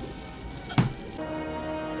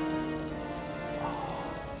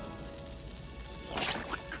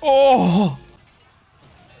 Oh!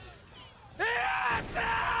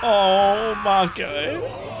 Oh, Marco.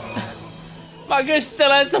 Marco still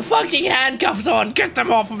has the fucking handcuffs on. Get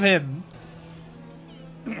them off of him.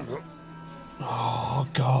 Oh,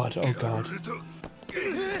 God. Oh, God.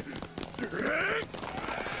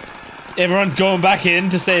 Everyone's going back in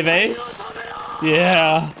to save Ace.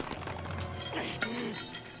 Yeah.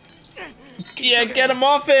 Yeah, get him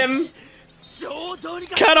off him.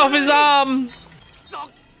 Cut off his arm.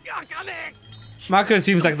 Marco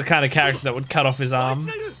seems like the kind of character that would cut off his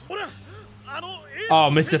arm. Oh,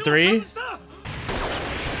 Mr. 3?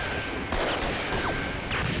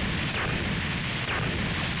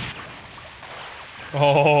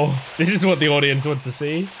 Oh, this is what the audience wants to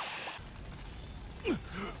see.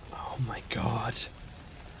 Oh my god.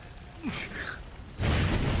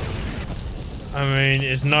 I mean,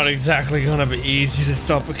 it's not exactly gonna be easy to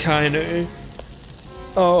stop Akainu.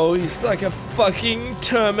 Oh, he's like a fucking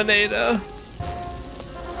Terminator.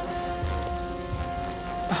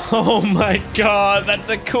 Oh my god, that's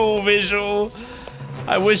a cool visual.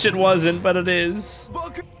 I wish it wasn't, but it is.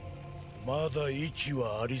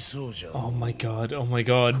 Oh my god, oh my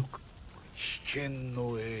god.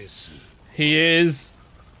 He is,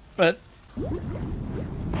 but...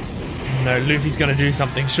 No, Luffy's gonna do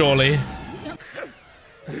something, surely.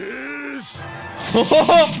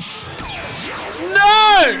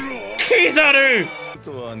 No! Kizaru!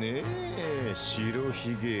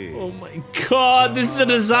 Oh my god, this is a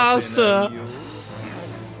disaster.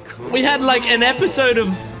 We had like an episode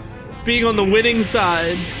of being on the winning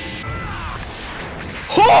side.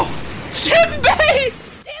 Oh! Jinbei!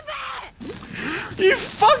 You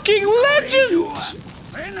fucking legend!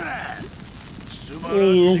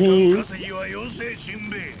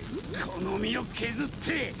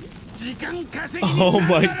 Oh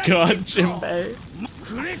my god, Jinbei.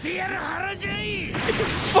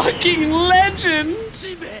 Fucking legend!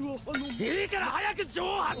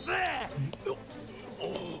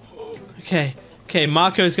 Okay,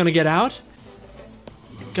 Marco's gonna get out.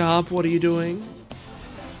 Garp, what are you doing?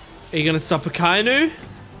 Are you gonna stop Akainu?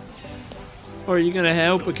 Or are you gonna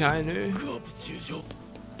help Akainu?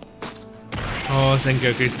 Oh,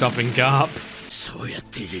 Sengoku's stopping Garp.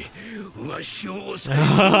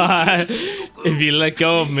 If you let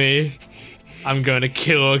go of me, I'm going to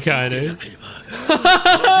kill Akainu.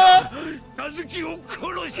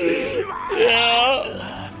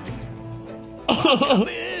 Yeah.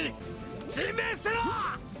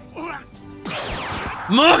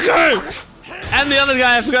 Marco! And the other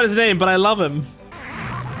guy, I forgot his name, but I love him.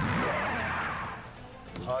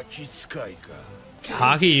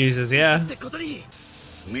 Haki users, yeah.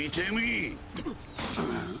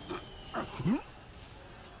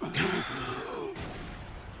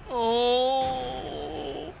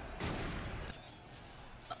 Oh.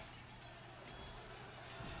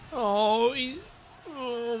 Oh,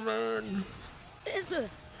 oh man.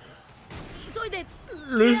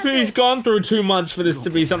 Luffy's gone through too much for this to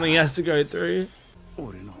be something he has to go through.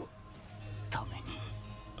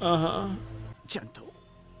 Uh-huh.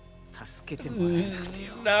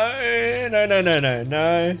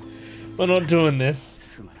 No. We're not doing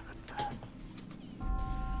this.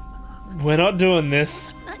 We're not doing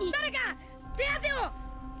this.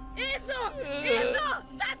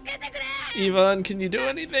 Ivan, can you do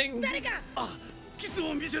anything?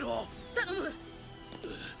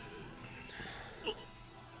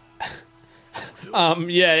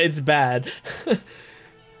 Yeah, it's bad.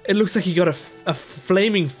 It looks like he got a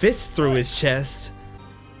flaming fist through his chest.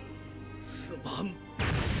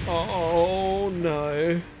 Oh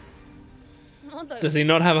no. Does he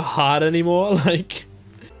not have a heart anymore? Like.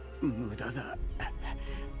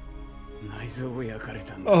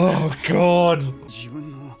 Oh god.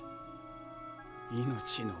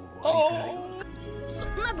 Oh.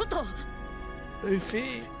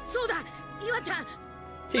 Luffy.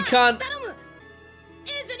 He can't.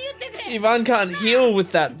 Ivan can't heal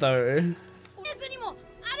with that though.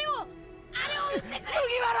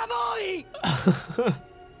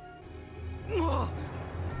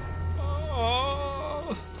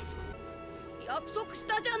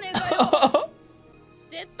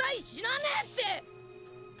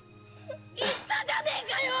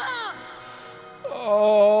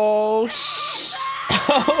 Oh shit.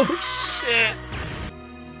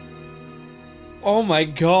 Oh my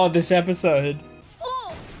god, this episode.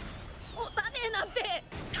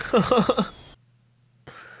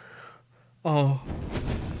 Oh.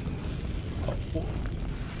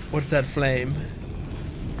 What's that flame?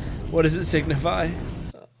 What does it signify?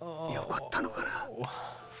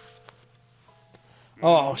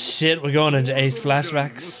 Oh shit, we're going into Ace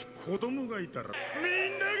flashbacks.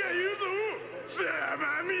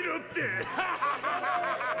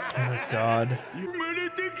 Oh god.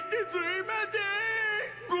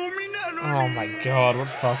 Oh my god, what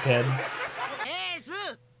fuckheads.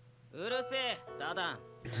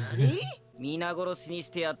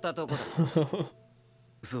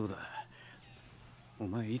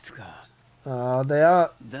 Oh, they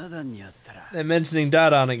are. They're mentioning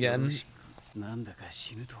Dadan again.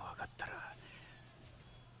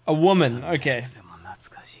 A woman, okay.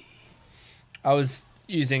 I was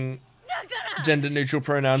using gender neutral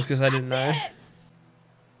pronouns because I didn't know.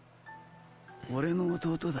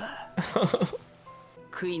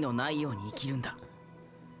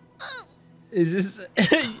 Is this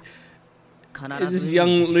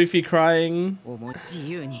young Luffy crying?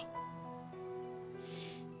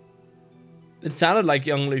 It sounded like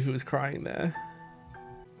young Luffy was crying there.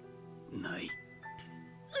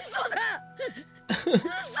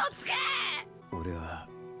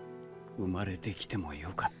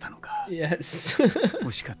 Yes.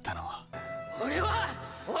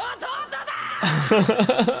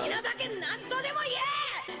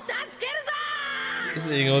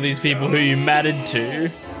 Seeing all these people who you mattered to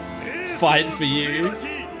fight for you.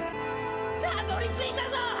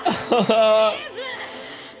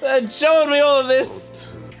 They're showing me all of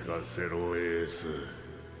this.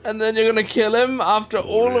 And then you're gonna kill him after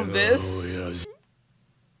all of this?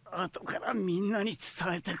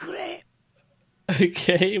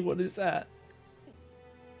 Okay, what is that?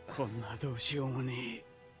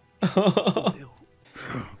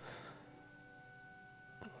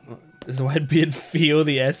 Does the whitebeard feel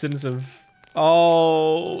the essence of...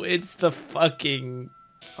 Oh, it's the fucking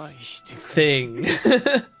thing.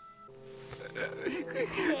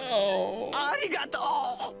 Oh.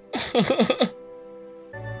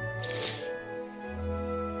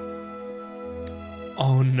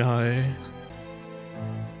 Oh no.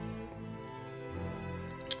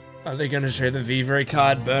 Are they going to show the Vivre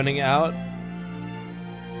card burning out?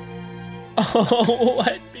 Oh,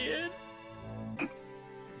 Whitebeard.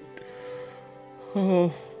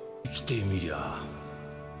 Oh.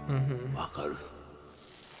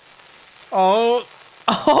 Oh,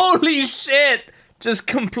 holy shit! Just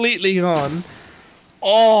completely gone.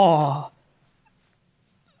 Oh,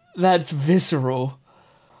 that's visceral.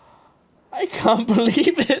 I can't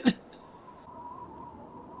believe it.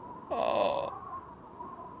 Oh.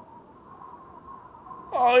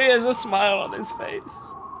 Oh, he has a smile on his face.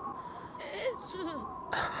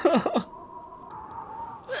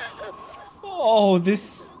 Oh,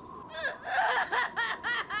 this...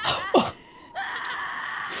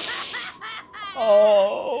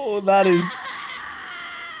 Oh, that is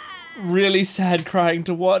really sad crying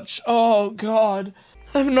to watch. Oh, God.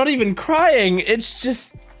 I'm not even crying. It's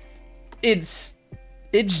just... It's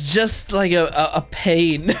just like a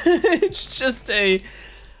pain. It's just a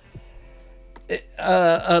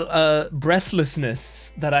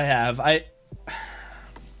breathlessness that I have. I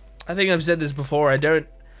think I've said this before. I don't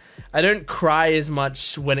cry as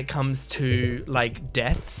much when it comes to like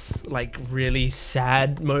deaths, like really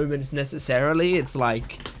sad moments necessarily. It's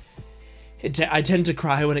like I tend to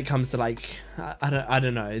cry when it comes to like I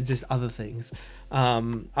don't know, just other things.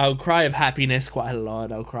 I'll cry of happiness quite a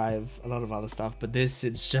lot. I'll cry of a lot of other stuff, but this,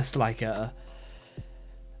 it's just like a...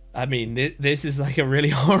 I mean, this is like a really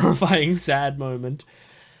horrifying, sad moment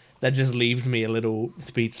that just leaves me a little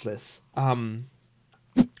speechless.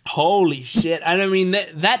 Holy shit. And I mean,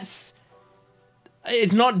 that's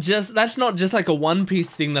not just like a One Piece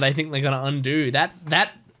thing that I think they're gonna undo.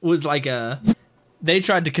 That was like they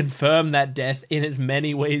tried to confirm that death in as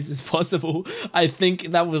many ways as possible. I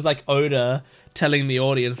think that was like Oda telling the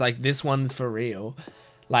audience, like, this one's for real.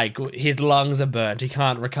 Like, his lungs are burnt. He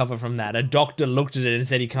can't recover from that. A doctor looked at it and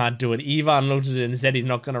said he can't do it. Ivan looked at it and said he's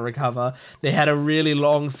not going to recover. They had a really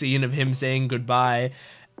long scene of him saying goodbye.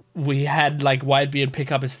 We had, like, Whitebeard pick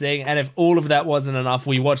up his thing. And if all of that wasn't enough,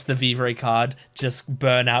 we watched the Vivre card just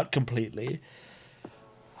burn out completely.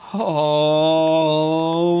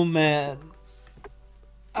 Oh, man.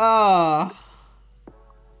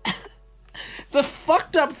 The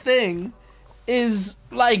fucked up thing is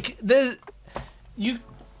like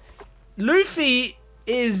Luffy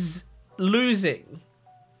is losing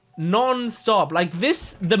non-stop. Like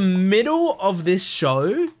this, the middle of this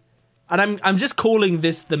show, and I'm just calling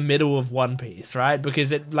this the middle of One Piece, right?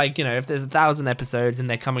 Because it, like, you know, if there's 1,000 episodes and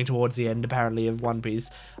they're coming towards the end apparently of One Piece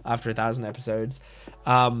after 1,000 episodes,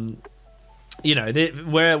 you know,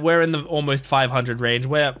 we're in the almost 500 range.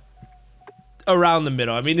 We're around the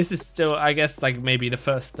middle. I mean, this is still, I guess, like maybe the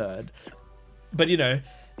first third, but you know,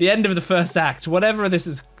 the end of the first act, whatever this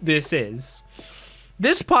is,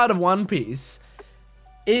 this part of One Piece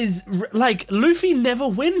is like Luffy never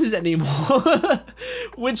wins anymore,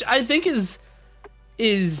 which I think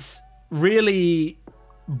is really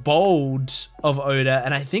bold of Oda,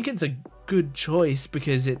 and I think it's a good choice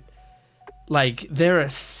because it, like, there are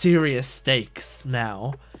serious stakes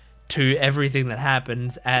now to everything that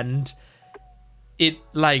happens, and it,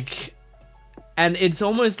 like, and it's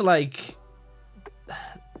almost like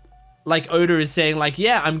Oda is saying, like,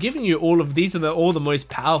 yeah, I'm giving you all of these are all the most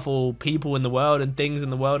powerful people in the world and things in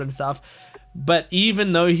the world and stuff, but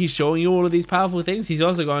even though he's showing you all of these powerful things, he's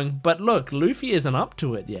also going, but look, Luffy isn't up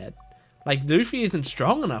to it yet. Like, Luffy isn't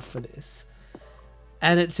strong enough for this.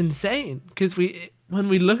 And it's insane, because when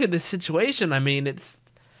we look at this situation, I mean, it's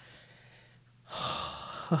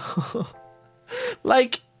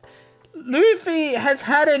like, Luffy has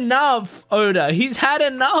had enough, Oda. He's had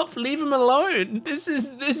enough. Leave him alone. This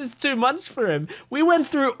is too much for him. We went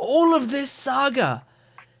through all of this saga.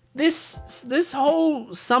 This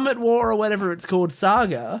whole Summit War or whatever it's called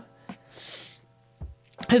saga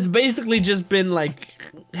has basically just been like,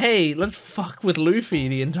 hey, let's fuck with Luffy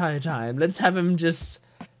the entire time. Let's have him just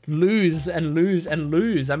lose and lose and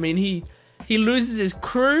lose. I mean, he loses his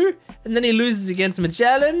crew, and then he loses against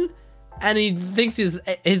Magellan, and he thinks his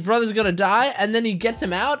brother's gonna die, and then he gets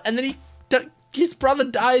him out, and then his brother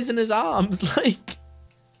dies in his arms. Like,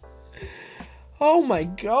 oh my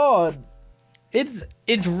god.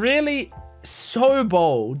 It's really so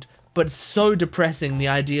bold, but so depressing, the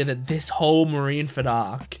idea that this whole Marineford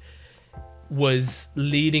arc was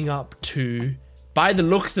leading up to, by the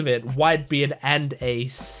looks of it, Whitebeard and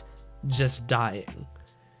Ace just dying.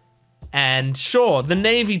 And sure, the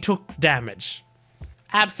Navy took damage.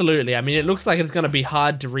 Absolutely. I mean, it looks like it's going to be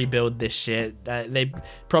hard to rebuild this shit. They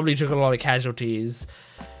probably took a lot of casualties.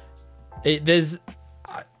 It's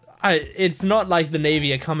not like the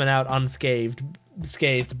Navy are coming out unscathed,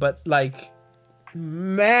 but like,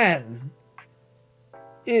 man,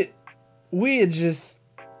 we are just,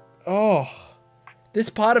 this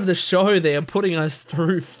part of the show, they are putting us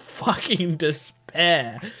through fucking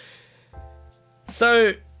despair.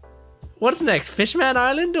 So, what's next? Fishman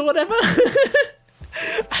Island or whatever?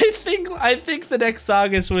 I think the next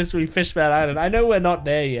saga is supposed to be Fishman Island. I know we're not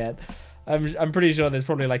there yet. I'm pretty sure there's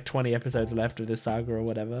probably like 20 episodes left of this saga or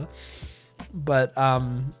whatever. But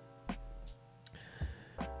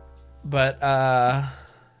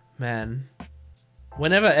man,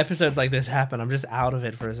 whenever episodes like this happen, I'm just out of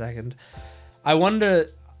it for a second. I wonder,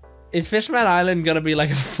 is Fishman Island gonna be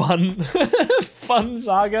like a fun fun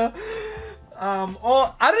saga?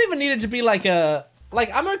 Or I don't even need it to be like a,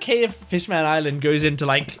 like, I'm okay if Fishman Island goes into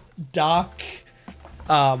like dark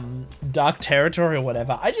territory or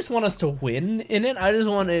whatever. I just want us to win in it. I just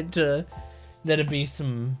want it to, there to be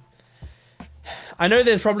some, I know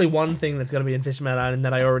there's probably one thing that's going to be in Fishman Island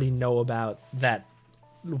that I already know about that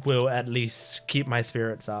will at least keep my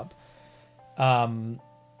spirits up.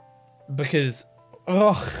 Because,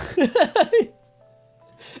 oh,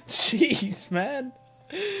 jeez, man.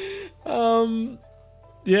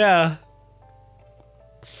 Yeah.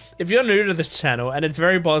 If you're new to this channel, and it's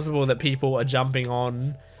very possible that people are jumping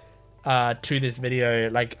on to this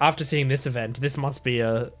video, like after seeing this event, this must be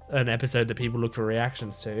an episode that people look for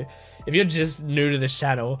reactions to. If you're just new to this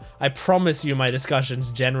channel, I promise you my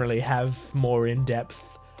discussions generally have more in-depth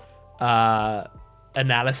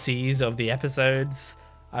analyses of the episodes.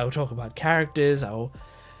 I will talk about characters, I'll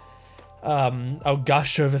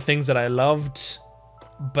gush over things that I loved,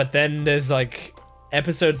 but then there's like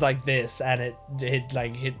episodes like this and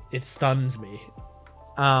it stuns me.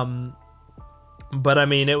 But I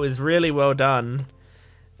mean, it was really well done,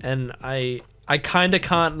 and I kind of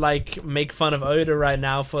can't like make fun of Oda right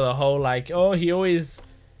now for the whole like, oh, he always,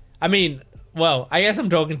 I mean, well, I guess I'm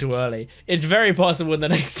talking too early. It's very possible in the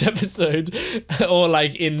next episode or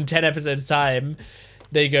like in 10 episodes time,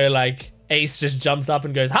 they go like, Ace just jumps up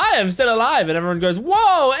and goes, hi, I'm still alive. And everyone goes,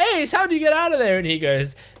 whoa, Ace, how'd you get out of there? And he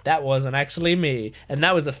goes, that wasn't actually me. And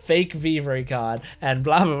that was a fake Vivre card and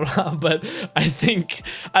blah, blah, blah. But I think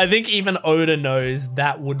even Oda knows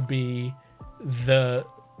that would be the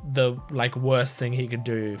like worst thing he could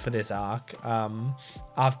do for this arc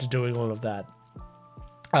after doing all of that.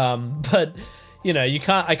 But you know,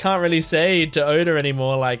 I can't really say to Oda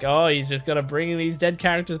anymore like, oh, he's just gonna bring these dead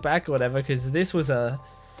characters back or whatever, because this was a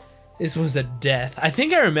death. I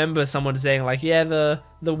think I remember someone saying like, yeah, the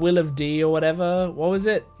Will of D or whatever. What was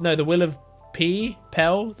it? No, the Will of P,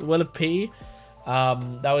 Pell, the Will of P.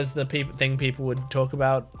 That was the thing people would talk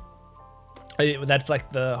about. That's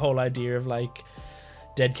like the whole idea of like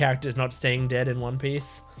dead characters not staying dead in One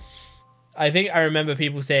Piece. I think I remember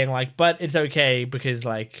people saying like, but it's okay because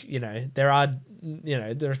like, you know, there are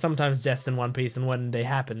sometimes deaths in One Piece, and when they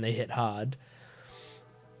happen, they hit hard.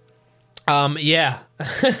 Yeah.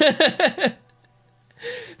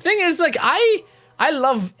 Thing is, like, I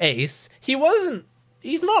love Ace.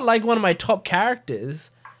 He's not like one of my top characters.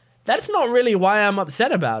 That's not really why I'm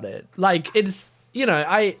upset about it. Like, it's, you know,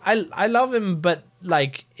 I love him, but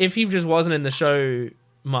like, if he just wasn't in the show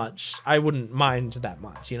much, I wouldn't mind that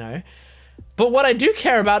much, you know? But what I do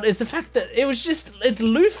care about is the fact that it's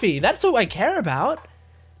Luffy. That's all I care about.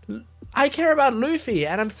 I care about Luffy,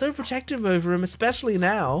 and I'm so protective over him, especially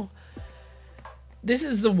now. This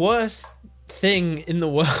is the worst thing in the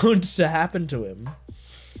world to happen to him.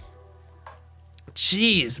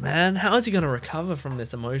 Jeez, man. How is he going to recover from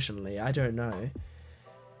this emotionally? I don't know.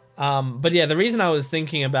 But yeah, the reason I was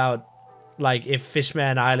thinking about, like, if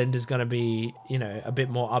Fishman Island is going to be, you know, a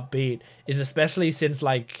bit more upbeat is especially since,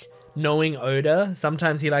 like, knowing Oda,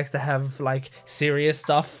 sometimes he likes to have, like, serious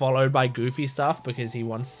stuff followed by goofy stuff because he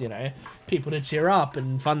wants, you know, people to cheer up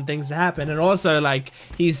and fun things to happen. And also, like,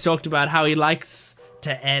 he's talked about how he likes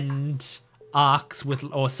to end arcs with,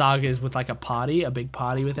 or sagas with, like, a big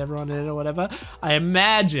party with everyone in it or whatever. I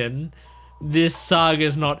imagine this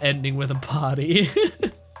saga's not ending with a party.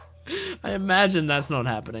 I imagine that's not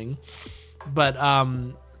happening. But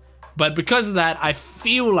because of that, I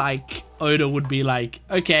feel like Oda would be like,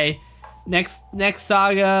 okay, next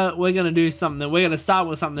saga, we're gonna do something. We're gonna start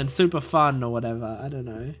with something super fun or whatever. I don't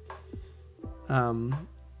know.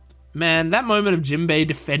 Man, that moment of Jinbei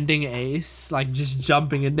defending Ace, like just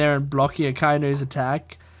jumping in there and blocking Akainu's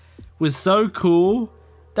attack, was so cool.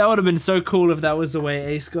 That would have been so cool if that was the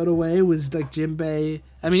way Ace got away, was like Jinbei.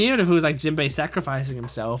 I mean, even if it was like Jinbei sacrificing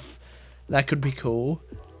himself, that could be cool.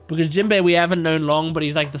 Because Jinbei we haven't known long, but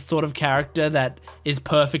he's like the sort of character that is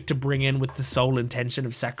perfect to bring in with the sole intention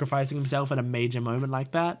of sacrificing himself at a major moment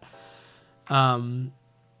like that. But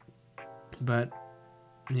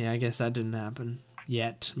yeah, I guess that didn't happen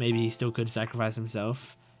yet. Maybe he still could sacrifice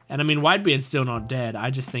himself. And I mean, Whitebeard's still not dead. I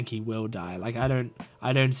just think he will die. Like, I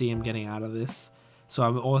don't see him getting out of this. So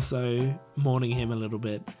I'm also mourning him a little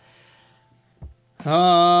bit.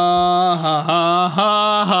 Ha ha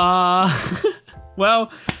ha ha.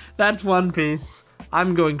 Well, that's One Piece.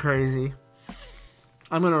 I'm going crazy.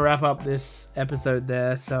 I'm gonna wrap up this episode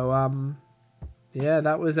there. So yeah,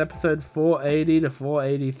 that was episodes 480 to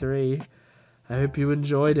 483. I hope you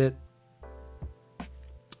enjoyed it.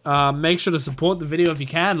 Make sure to support the video if you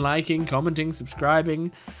can, liking, commenting,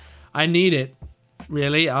 subscribing. I need it,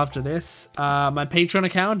 really, after this. My Patreon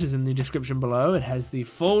account is in the description below. It has the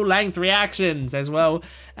full-length reactions as well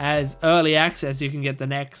as early access. You can get the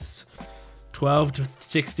next 12 to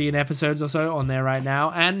 16 episodes or so on there right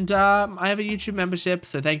now. And I have a YouTube membership,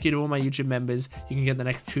 so thank you to all my YouTube members. You can get the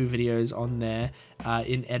next 2 videos on there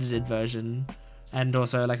in edited version. And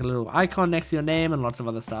also like a little icon next to your name and lots of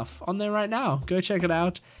other stuff on there right now. Go check it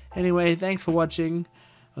out. Anyway, thanks for watching.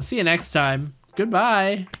 I'll see you next time.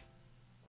 Goodbye.